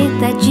is it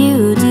that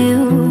you do?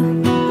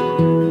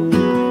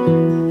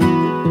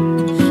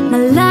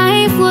 My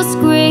life was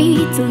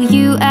great till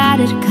you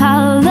added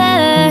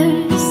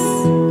colors.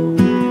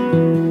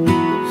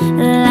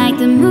 Like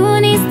the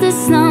moon is the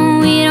snow,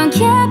 we don't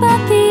care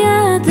about the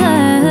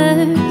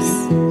others.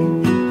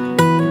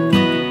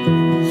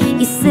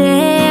 You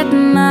set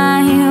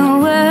my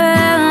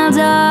world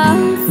on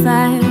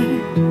fire.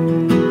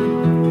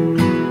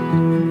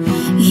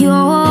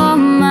 You're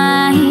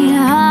my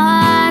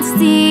heart's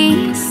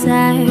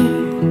desire.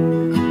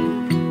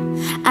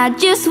 I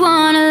just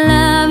wanna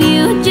love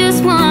you,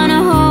 just wanna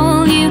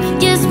hold you,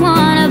 just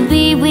wanna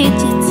be with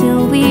you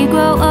till we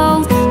grow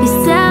old. Please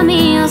tell me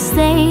you'll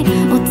stay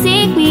or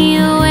take me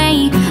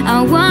away.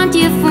 I want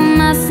you for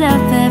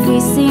myself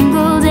every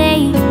single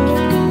day.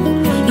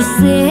 You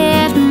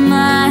set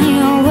my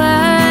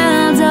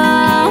world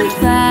on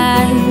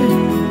fire.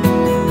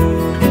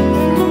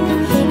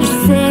 You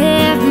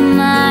set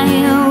my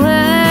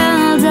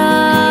world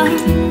on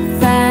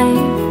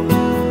fire.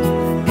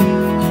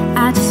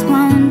 I just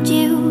want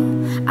you,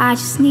 I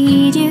just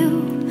need you.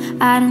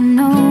 I don't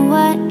know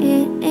what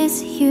it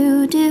is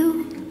you do.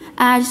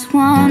 I just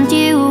want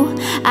you,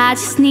 I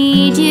just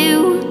need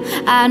you.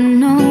 I don't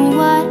know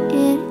what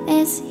it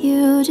is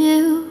you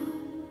do.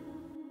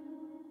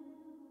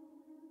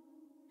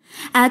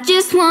 I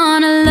just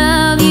wanna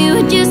love you,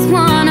 just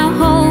wanna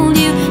hold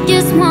you,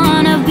 just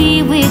wanna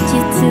be with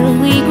you till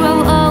we grow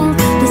old.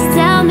 Please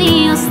tell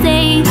me you'll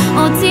stay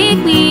or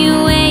take me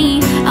away.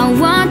 I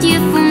want you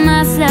for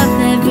myself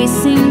every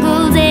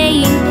single day.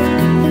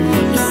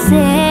 You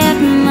set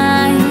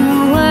my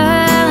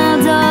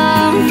world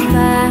on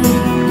fire.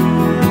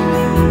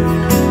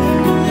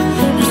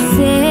 You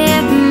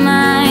set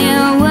my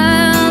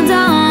world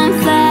on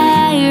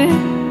fire.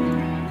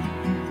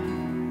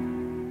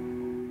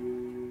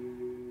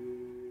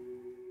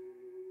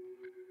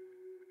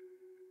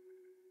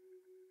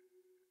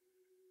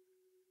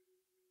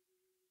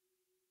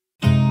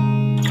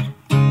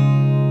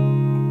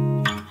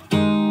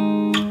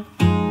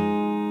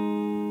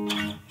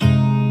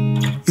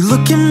 You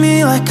look at me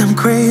like I'm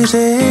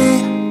crazy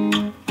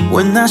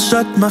when I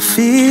shut my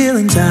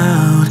feelings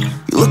out.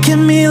 You look at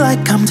me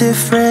like I'm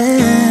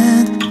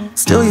different,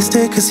 still you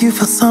stay cause you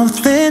feel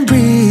something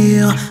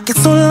real. Get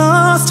so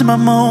lost in my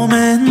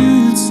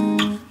moments,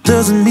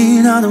 doesn't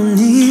mean I don't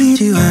need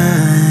you.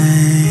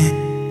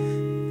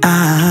 I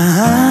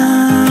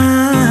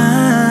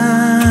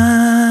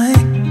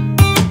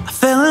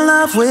fell in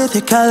love with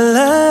your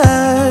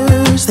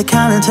colors, they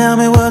kinda tell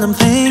me what I'm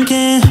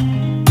thinking.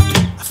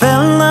 I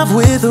fell in love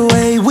with the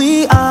way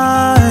we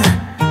are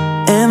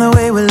and the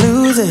way we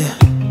lose it.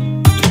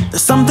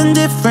 There's something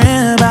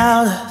different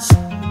about us,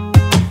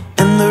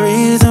 and the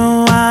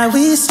reason why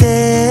we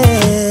stay.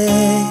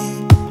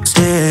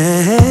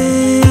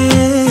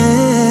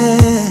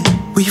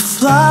 We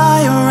fly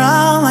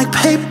around like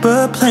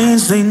paper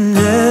planes, they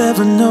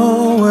never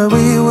know where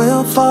we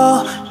will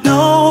fall.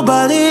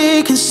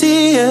 Nobody can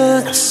see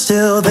us,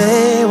 still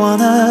they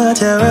wanna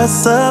tear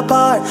us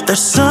apart.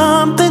 There's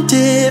something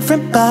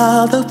different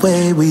about the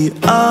way we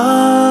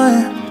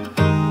are.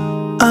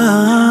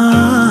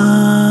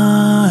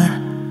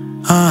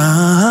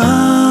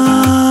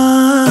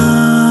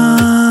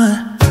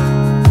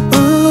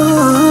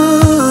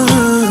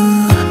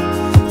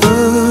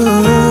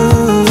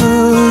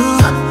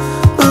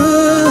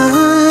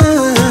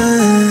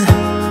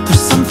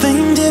 There's something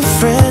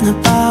different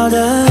about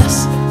us.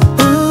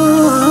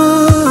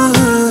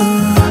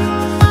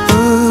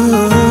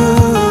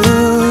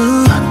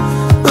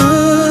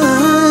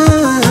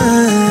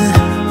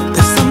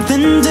 There's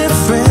something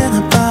different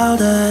about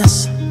us.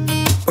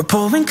 We're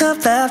pouring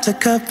cup after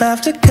cup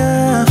after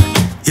cup.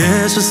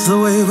 Yeah, it's just the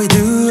way we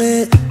do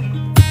it.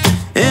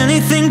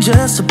 Anything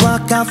just to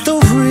block out the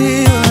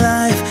real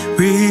life,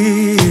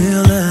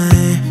 real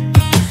life.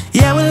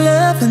 Yeah, we're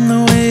loving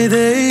the way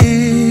they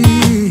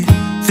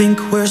think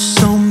we're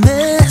so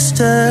messed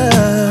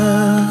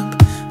up.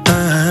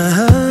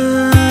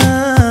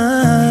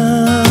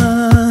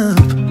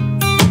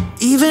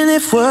 Even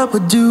if what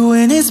we're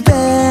doing is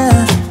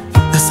bad,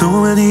 there's so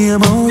many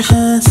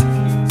emotions,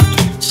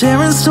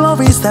 sharing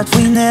stories that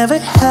we never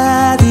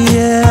had.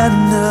 Yeah,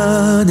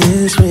 none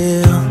is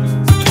real.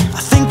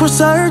 I think we're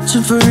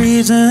searching for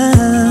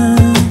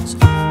reasons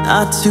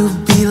not to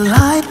be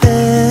like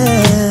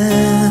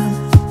them.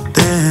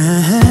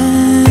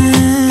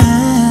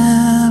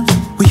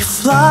 We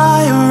fly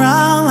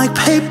around like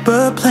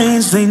paper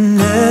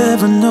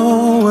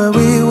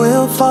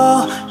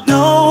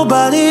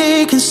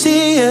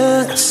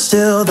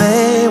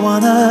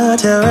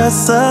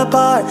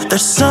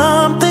There's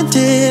something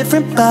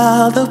different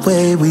about the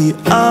way we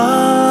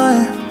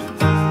are.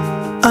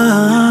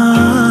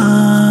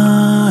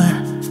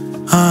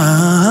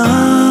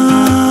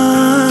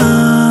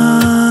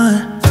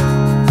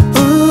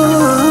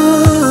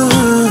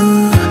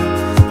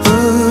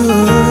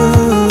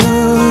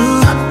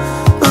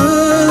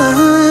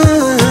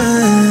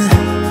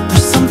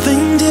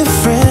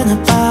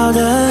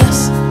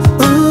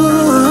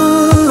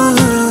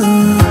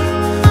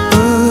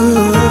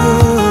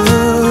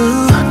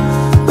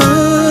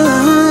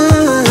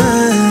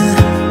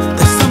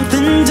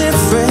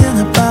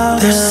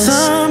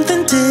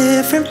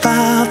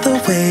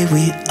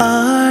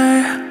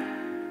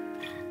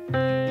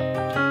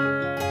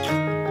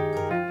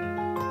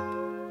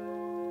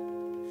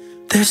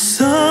 There's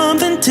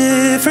something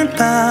different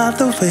about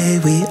the way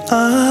we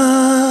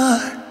are.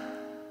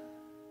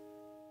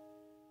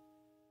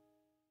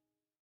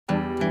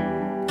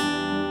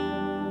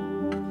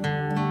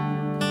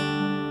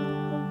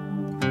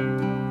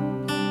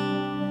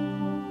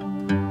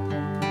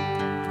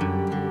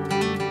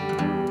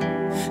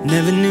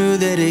 Never knew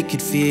that it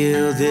could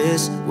feel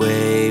this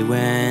way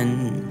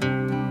when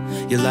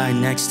you're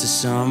lying next to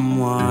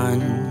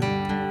someone.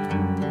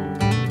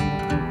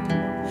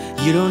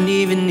 You don't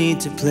even need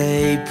to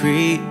play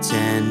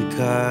pretend,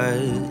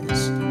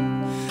 'cause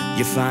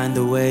you find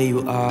the way you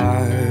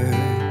are.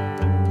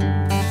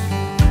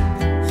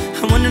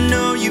 I wanna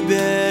know you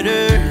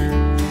better,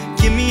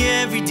 give me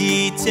every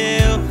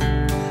detail.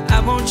 I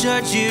won't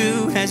judge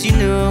you, as you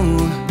know.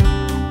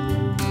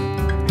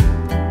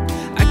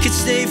 I could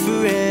stay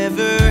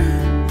forever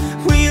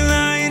when you're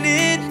lying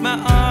in my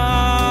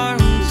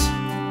arms.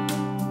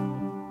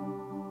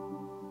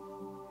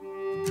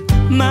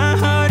 My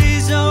heart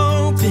is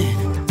open,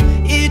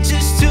 it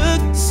just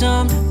took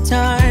some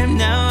time.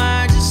 Now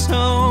I just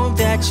hope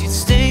that you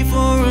stay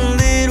for a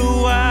little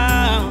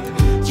while.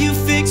 You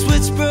fix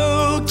what's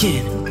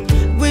broken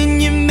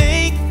when you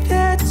make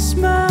that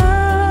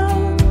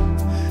smile.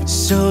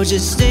 So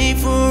just stay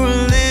for a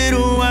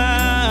little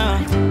while.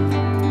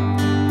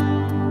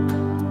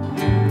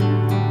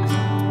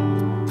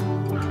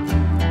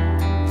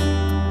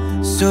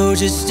 So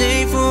just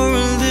stay for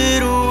a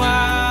little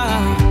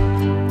while.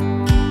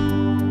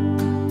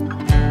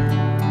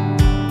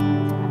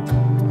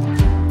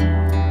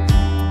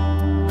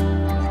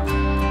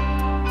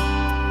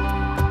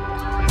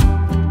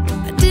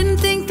 I didn't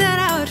think that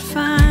I would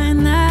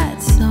find that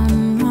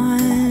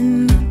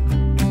someone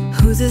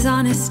who's as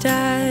honest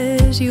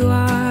as you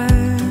are.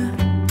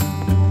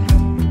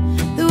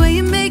 The way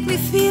you make me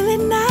feel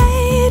at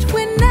night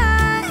when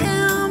I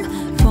am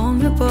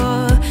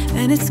vulnerable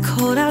and it's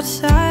cold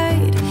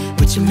outside,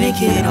 but you make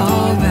it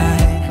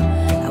alright.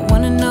 I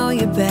wanna know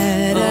you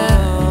better,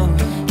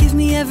 give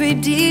me every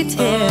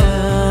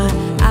detail.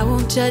 I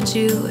won't judge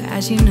you,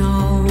 as you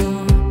know.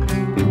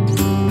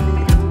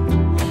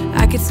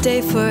 I could stay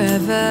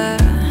forever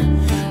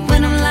when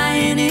I'm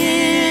lying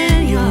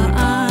in your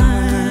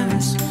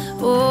arms.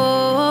 Oh,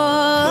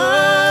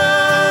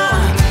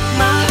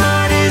 My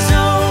heart is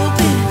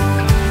open,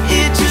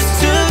 it just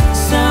took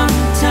some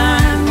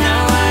time.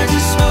 Now I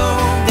just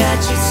hope that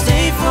you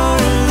stay for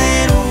a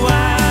little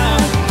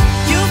while.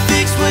 You'll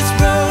fix what's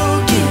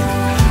broken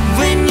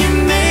when you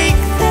make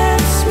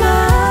that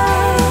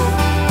smile.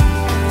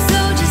 so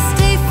just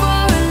stay for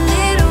a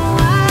little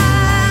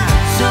while.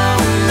 So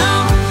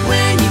long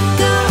when you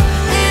go,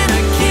 and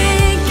I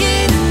can't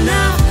get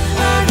enough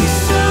of you.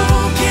 So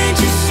can't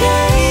you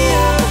stay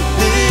a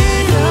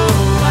little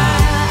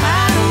while?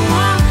 I don't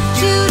want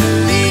you to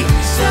leave,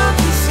 so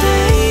please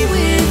stay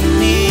with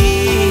me.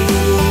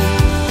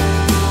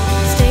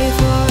 Stay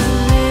for a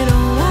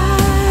little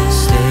while.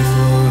 Stay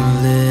for a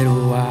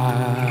little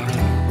while.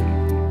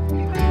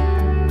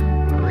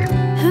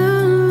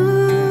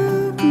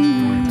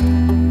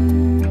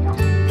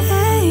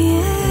 Hey,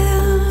 yeah.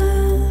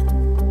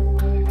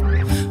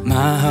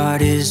 My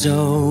heart is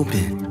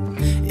open,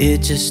 it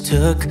just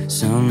took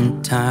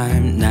some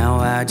time. Now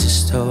I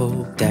just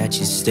hope that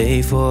you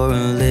stay for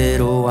a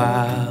little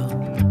while.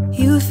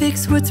 You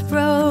fix what's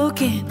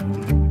broken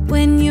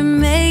when you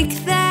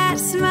make that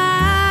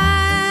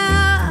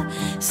smile.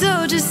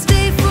 So just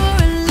stay for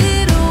a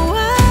little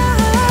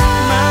while.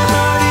 My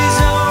heart is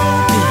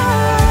open,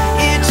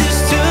 it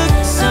just took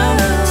some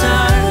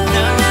time.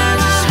 Now I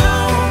just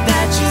hope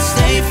that you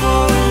stay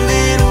for a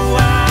little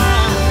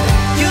while.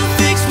 You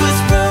fix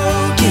what's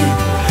broken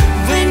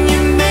when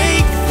you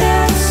make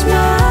that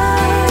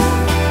smile.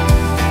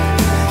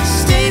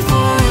 Stay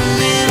for a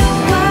little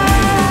while.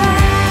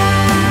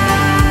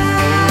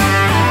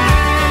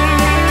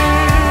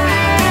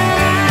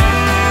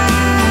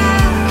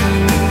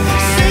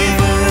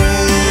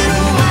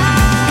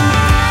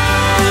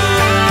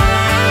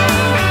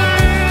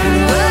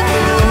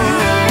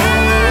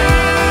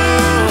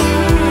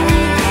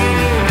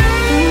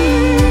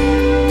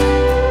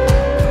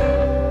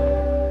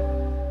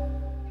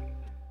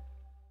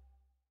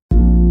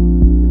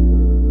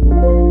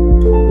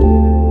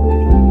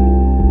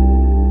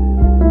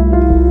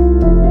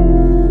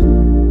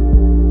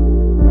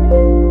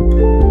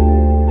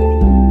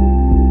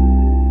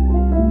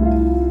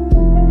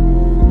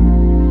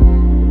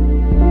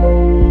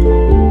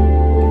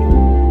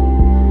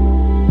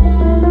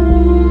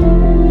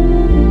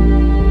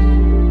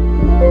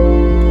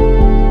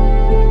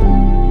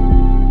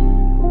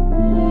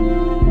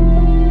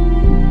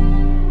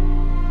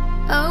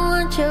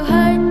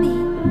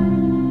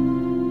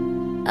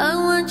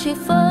 you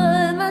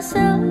for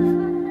myself,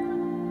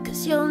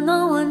 'cause you're no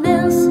one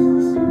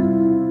else's.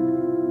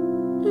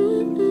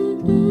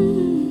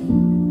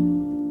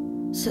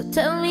 So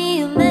tell me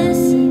you're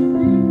missing,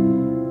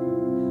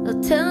 or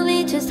tell me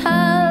just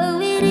how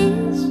it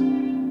is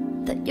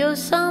that you're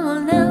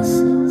someone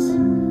else's.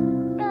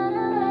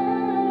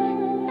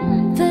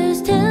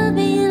 First tell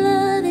me you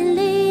love and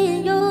lay in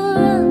your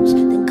arms,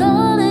 then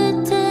call her,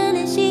 tell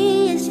her she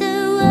is the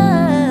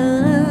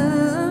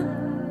one.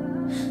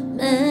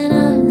 Man,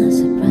 I'm not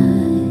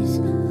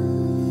surprised.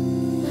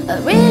 I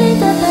really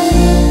thought that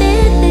you'd be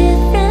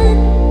different,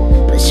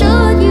 but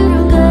sure you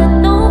don't got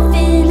no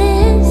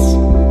feelings.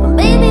 Or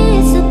maybe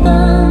it's a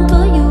fun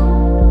for you,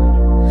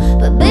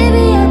 but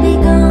baby I'll be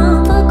gone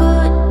for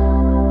good.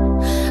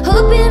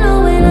 Hope you know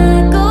when I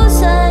go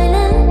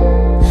silent,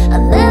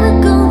 I'm never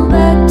going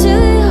back to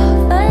your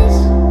face.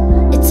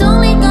 It's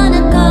only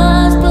gonna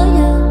cost for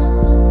you,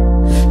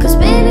 'cause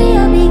baby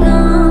I'll be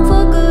gone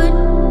for good.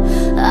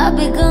 I'll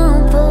be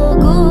gone for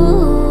good.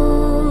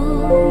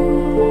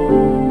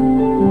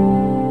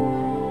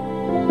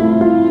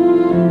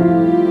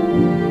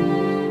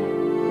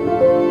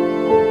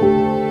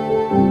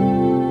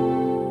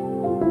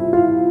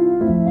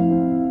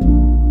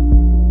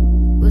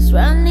 Was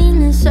running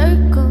in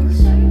circles,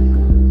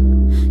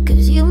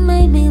 'cause you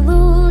made me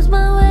lose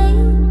my way.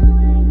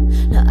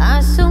 Now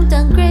I'm so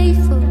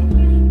ungrateful.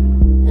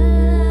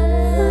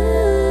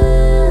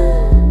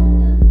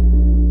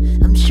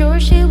 I'm sure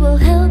she will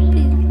help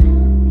you,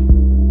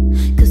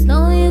 'cause no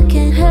you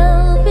can't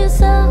help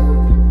yourself.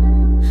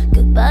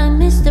 Goodbye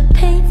Mr.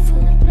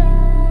 Painful.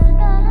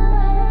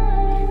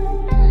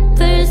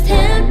 First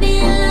help me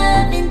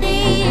love and be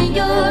in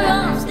your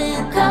arms,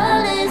 then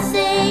call and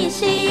say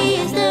she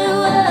is the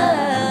one.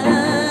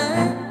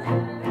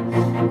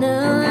 No,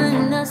 I'm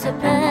not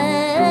surprised.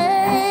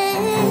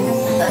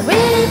 I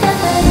really thought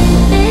that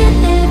you'd be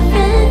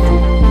different,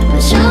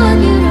 but sure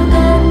you don't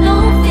got no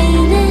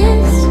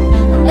feelings.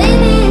 Or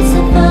maybe it's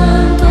a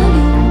fun for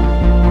you,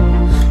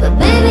 but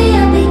baby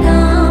I'll be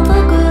gone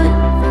for good.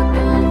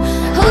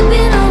 Hope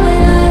you know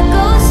when I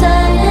go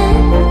silent,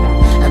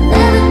 I'm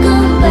never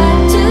going back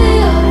to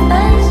your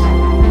face.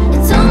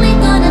 It's only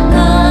gonna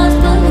cost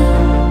for you,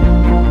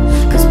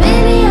 'cause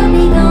baby I'll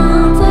be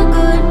gone for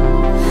good.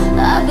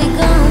 I'll be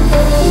gone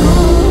for good.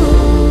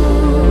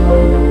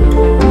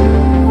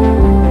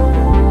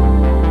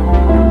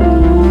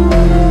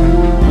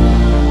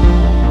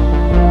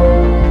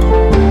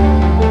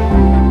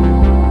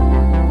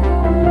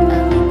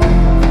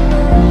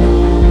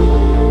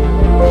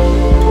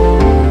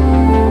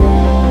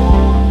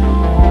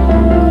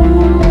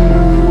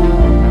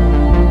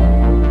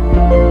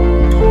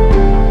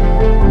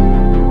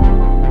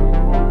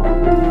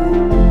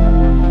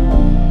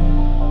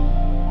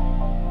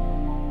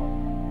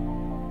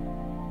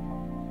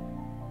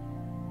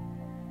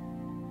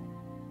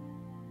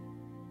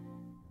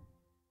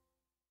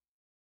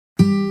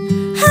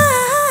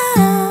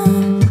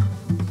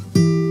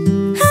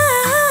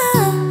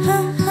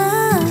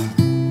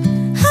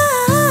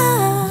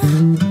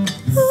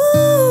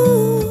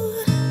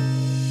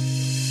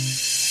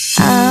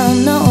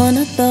 I'm not one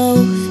of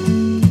those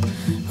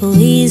who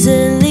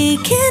easily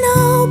can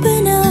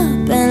open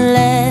up and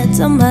let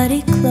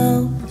somebody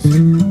close.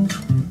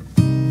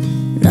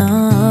 No,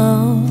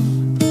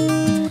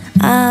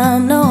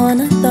 I'm not one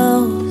of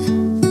those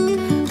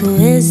who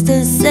is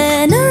the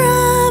center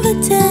of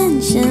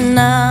attention.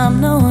 I'm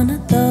not one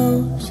of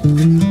those.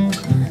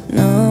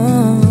 No.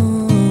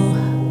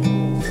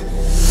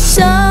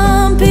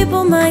 Some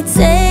people might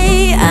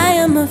say I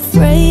am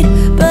afraid,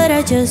 but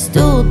I just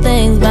do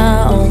things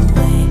my own way.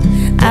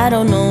 I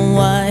don't know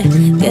why,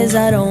 'cause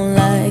I don't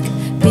like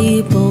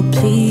people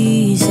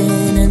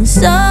pleasing. And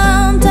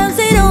sometimes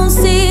they don't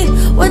see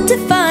what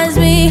defines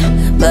me,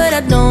 but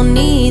I don't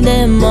need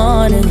them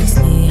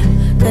honestly,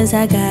 'cause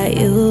I got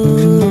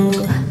you.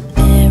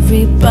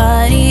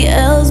 Everybody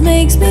else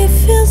makes me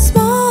feel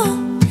small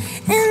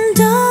and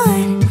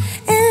done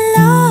and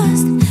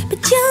lost, but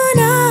you're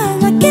not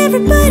like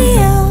everybody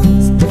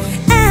else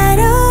at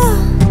all.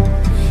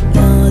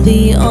 You're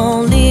the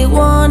only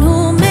one who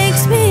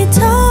makes me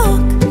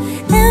talk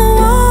and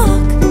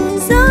walk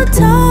so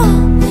tall,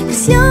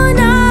 'cause you're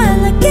not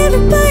like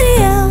everybody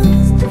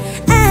else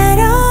at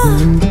all.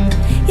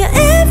 You're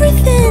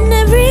everything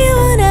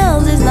everyone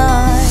else is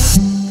not.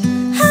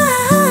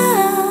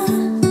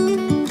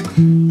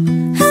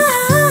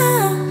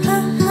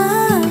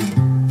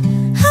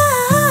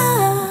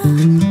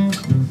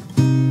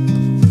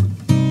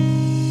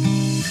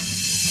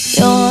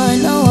 You're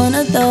not one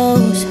of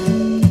those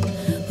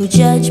who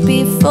judge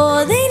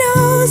before they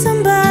know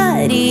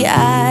somebody.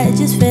 I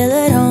just feel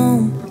at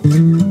home.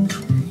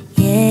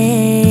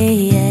 Yeah,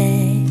 yeah.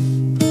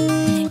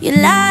 You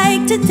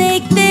like to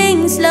take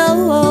things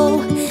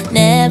slow,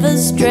 never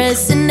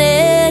stressing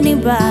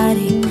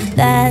anybody.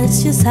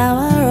 That's just how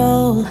I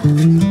roll.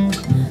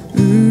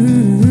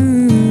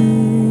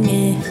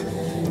 Yeah.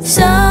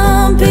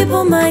 Some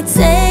people might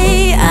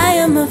say I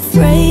am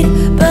afraid,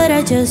 but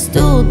I just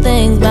do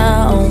things my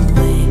own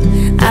way.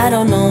 I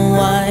don't know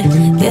why,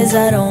 'cause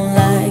 'cause I don't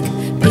like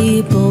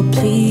people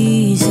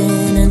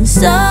pleasing. And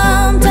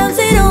sometimes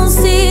they don't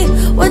see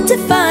what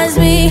defines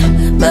me,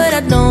 but I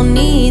don't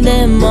need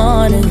them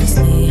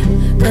honestly,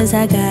 'cause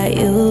I got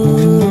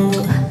you.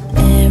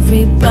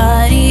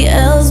 Everybody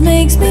else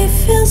makes me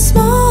feel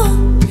small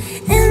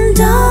and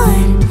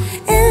odd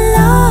and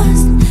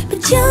lost,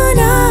 but you're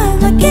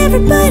not like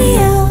everybody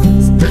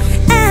else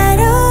at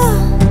all.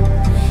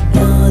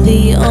 You're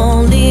the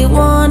only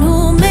one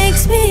who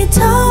makes me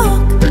talk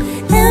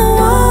and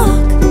walk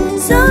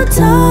so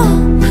tall,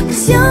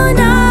 'cause you're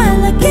not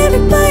like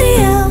everybody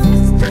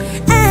else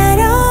at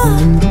all.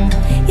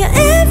 You're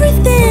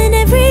everything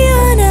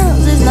everyone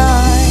else is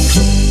not.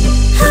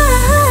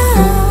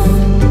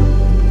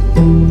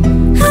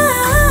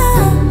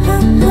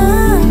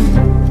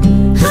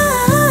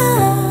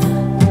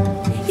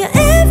 You're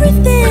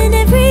everything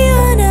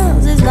everyone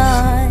else is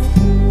not.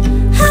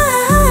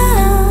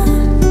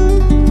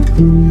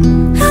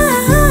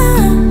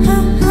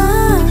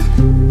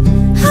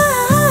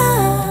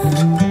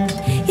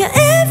 You're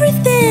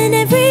everything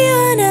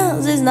everyone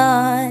else is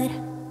not.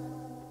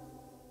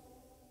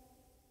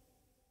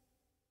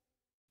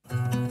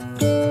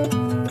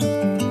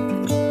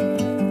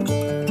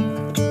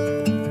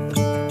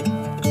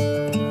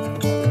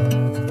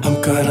 I'm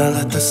gonna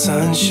let the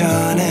sun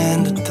shine in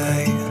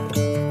today.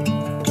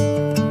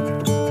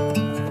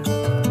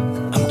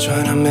 I'm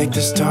trying to make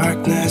this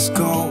darkness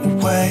go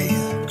away.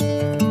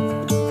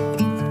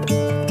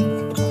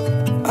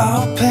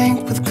 I'll paint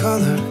with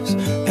colors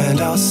and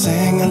I'll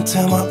sing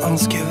until my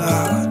lungs give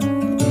out.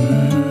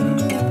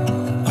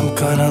 I'm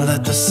gonna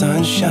let the sun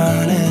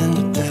shine in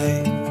today.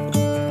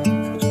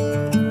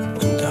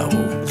 And I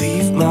will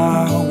leave my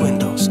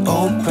windows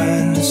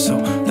open so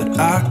that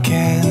I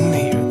can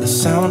hear the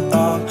sound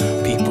of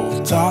people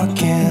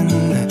talking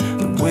and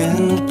the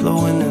wind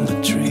blowing in the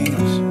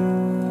trees.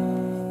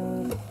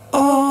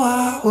 Oh,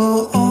 I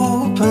will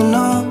open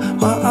up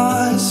my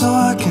eyes so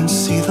I can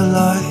see the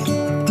light.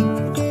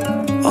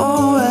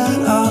 Oh,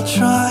 and I'll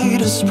try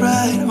to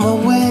spread my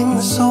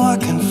wings so I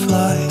can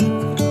fly.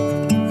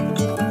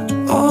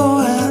 Oh,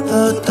 and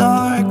the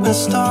darkness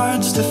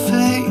starts to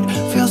fade.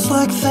 Feels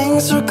like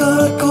things are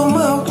gonna go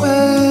my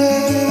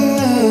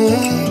way.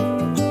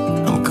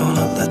 I'm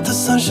gonna let the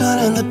sun shine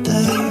in the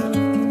day.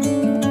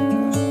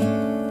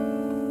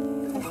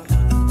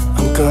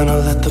 I'm gonna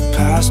let the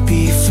past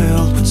be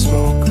filled with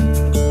smoke.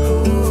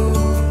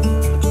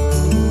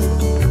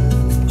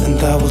 And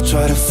I will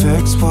try to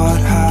fix what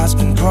has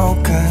been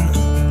broken.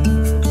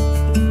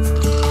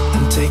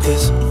 And take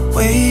this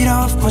weight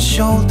off my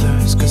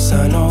shoulders, 'cause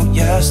I know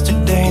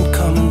yesterday ain't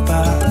coming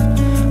back.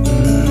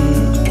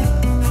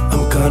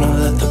 I'm gonna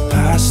let the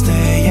past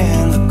stay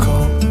in the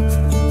cold.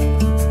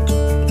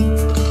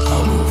 I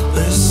will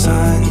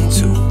listen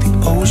to the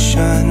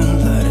ocean,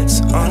 let its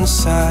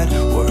unsaid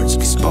words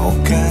be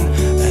spoken.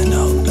 And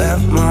I'll let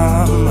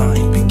my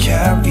mind be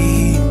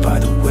carried by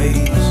the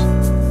waves.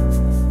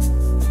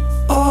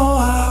 Oh,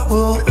 I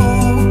will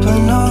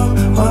open up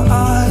my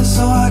eyes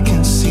so I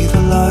can see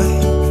the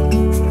light.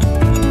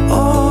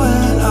 Oh,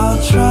 and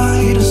I'll try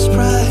to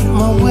spread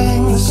my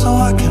wings so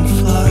I can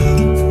fly.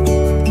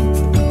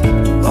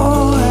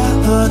 Oh, and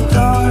the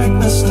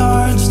darkness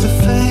starts to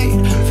fade.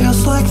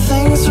 Feels like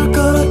things are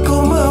gonna go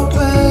my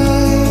way.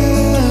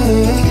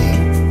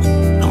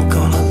 I'm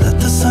gonna let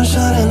the sun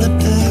shine in the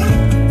day.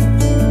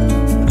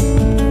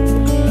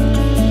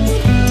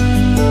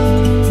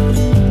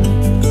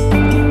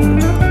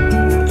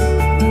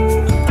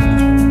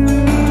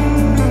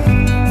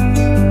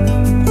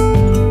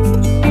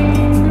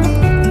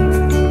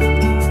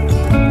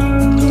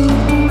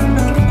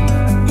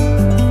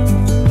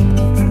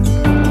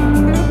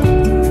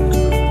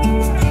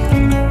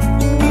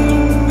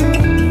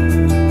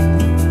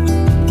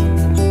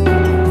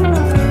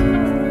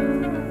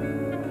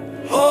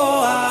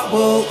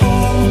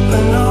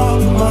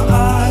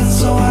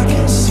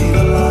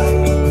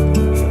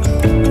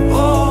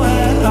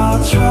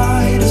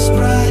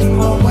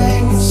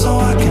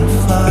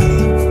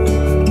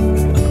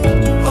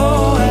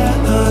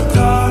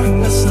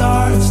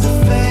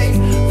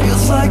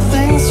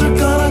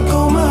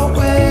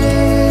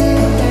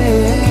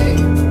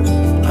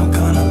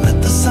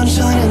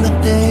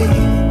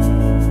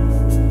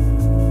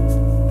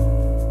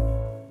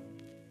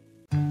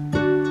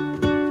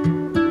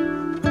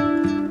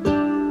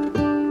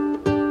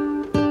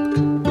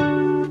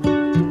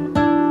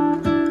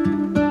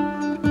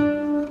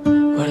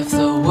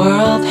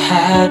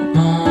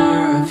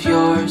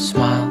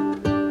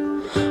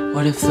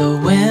 What if the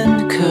wind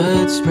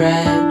could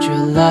spread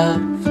your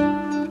love?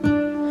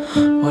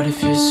 What if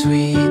your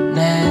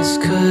sweetness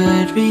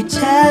could reach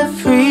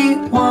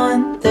everyone?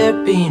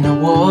 There'd be no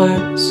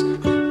wars.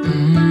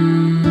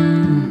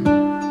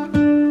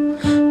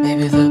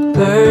 Maybe the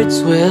birds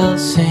will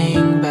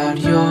sing about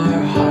your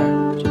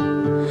heart.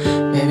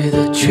 Maybe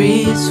the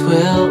trees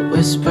will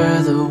whisper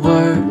the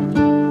word.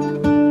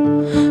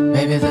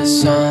 Maybe the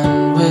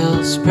sun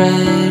will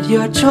spread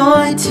your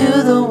joy to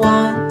the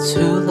ones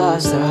who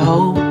lost their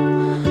hope.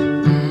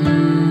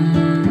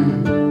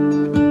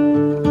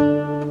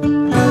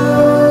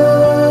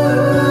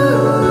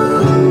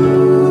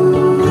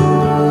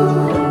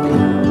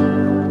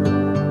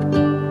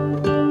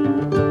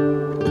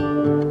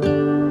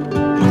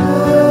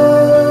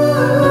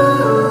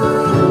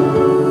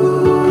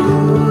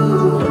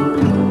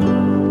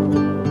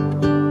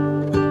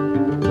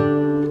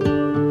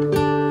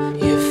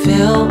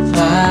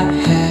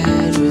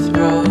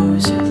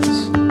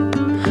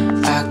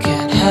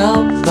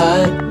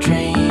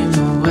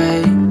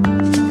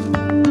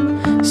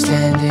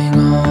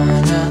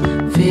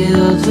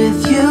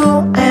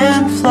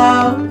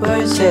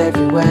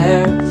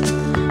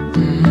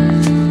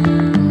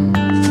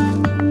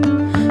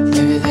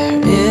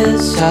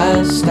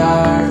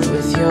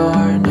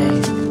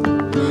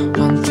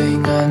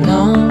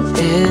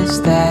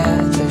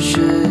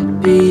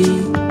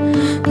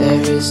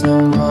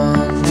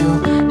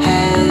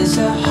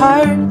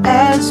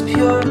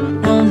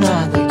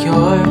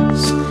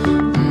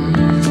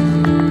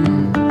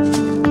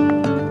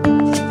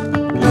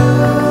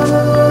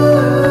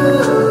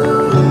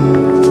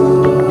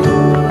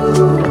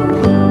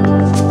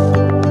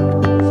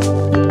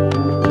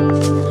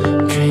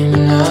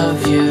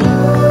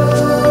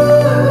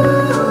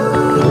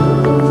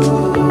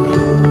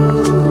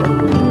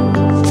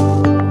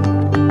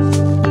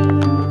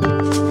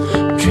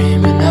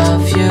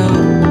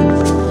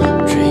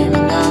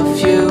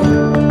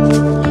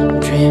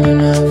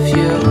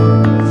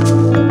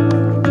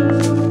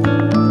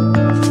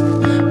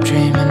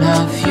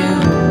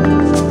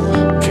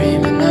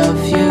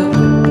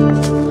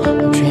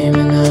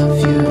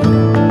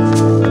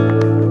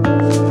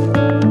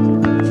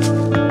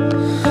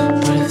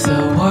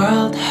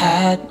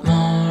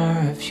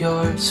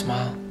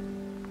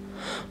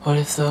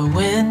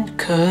 wind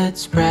could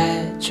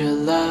spread your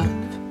love?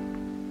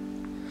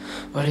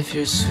 What if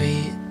your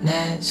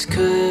sweetness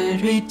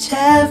could reach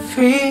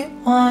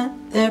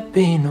everyone? There'd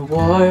be no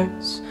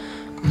wars.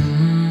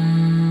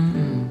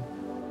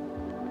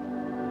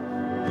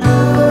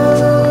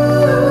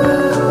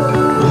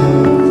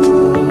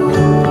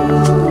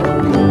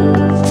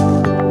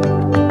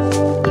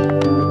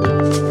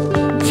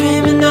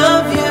 Dreaming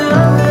of you.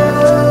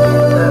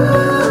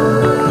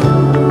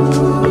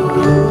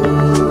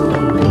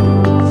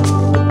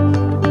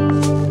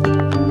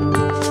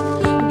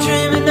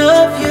 Dreaming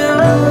of you.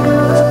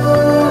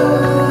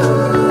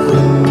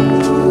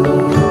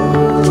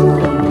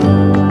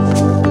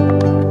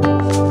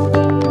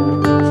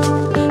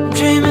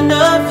 Dreaming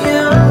of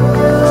you.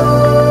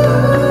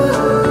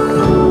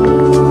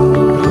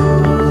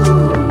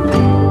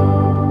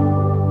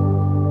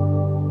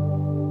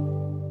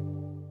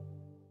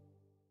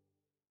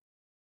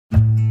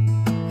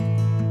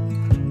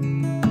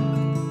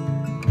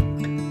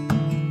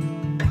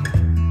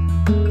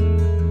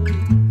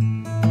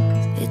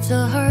 It's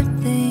a hard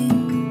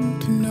thing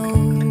to know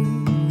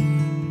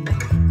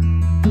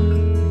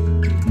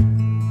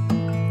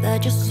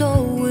that your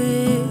soul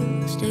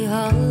will stay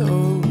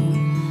hollow.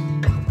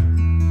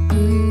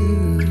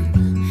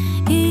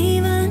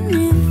 Even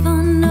if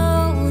I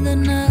know that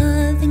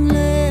nothing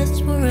lasts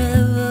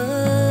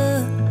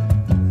forever,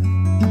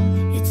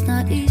 it's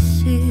not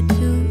easy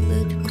to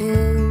let go.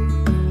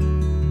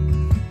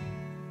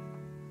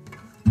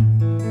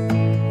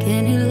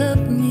 Can you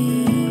love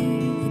me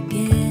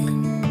again?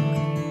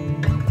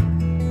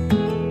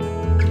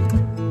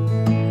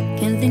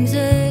 Can things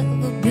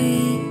ever be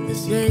the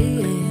same?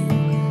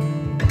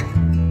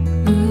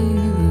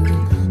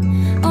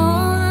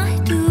 All I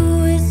do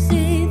is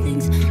see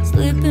things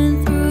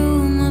slipping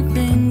through my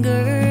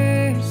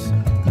fingers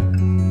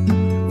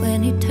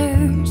when he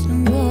turns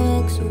and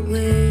walks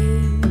away.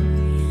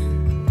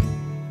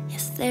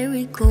 Yes, there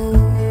he goes.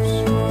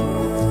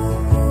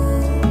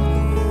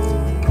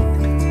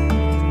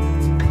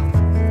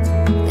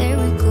 There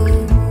he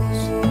goes.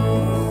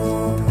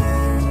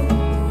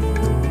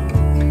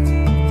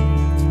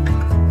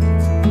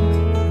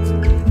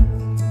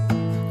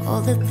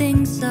 All the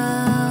things I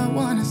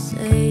wanna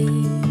say,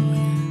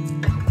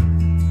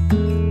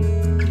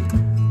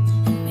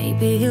 and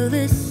maybe he'll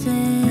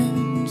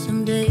listen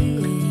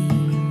someday.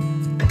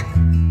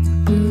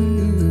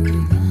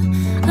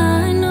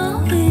 I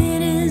know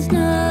it is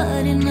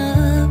not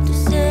enough to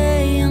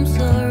say I'm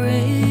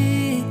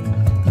sorry.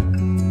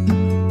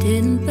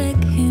 Didn't beg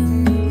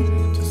him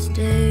to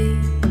stay,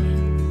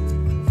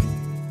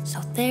 so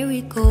there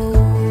he goes.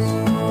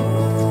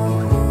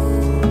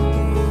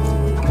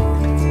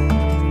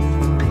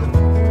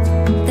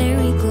 There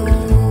he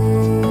goes.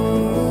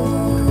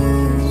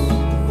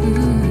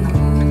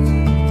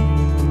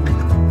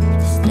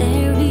 Yes,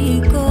 there he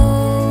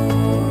goes.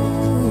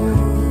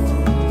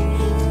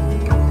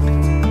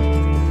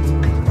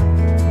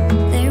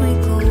 There he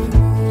goes.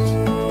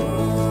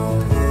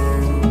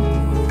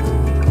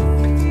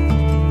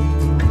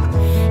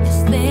 Yes,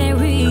 there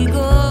he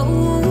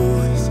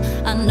goes.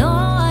 I know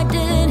I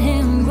did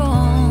him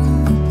wrong.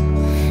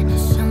 Now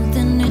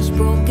something is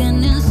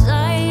broken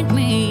inside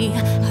me.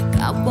 I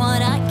got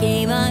what I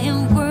gave. I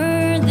am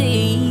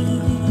worthy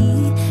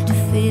to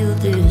feel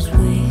this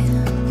way.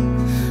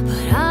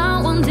 But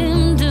I want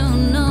him to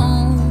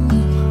know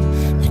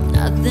that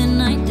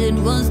nothing I did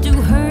was to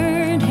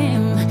hurt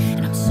him.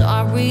 And I'm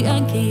sorry I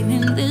gave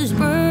him this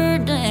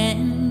burden.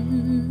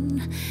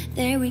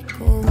 There he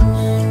goes.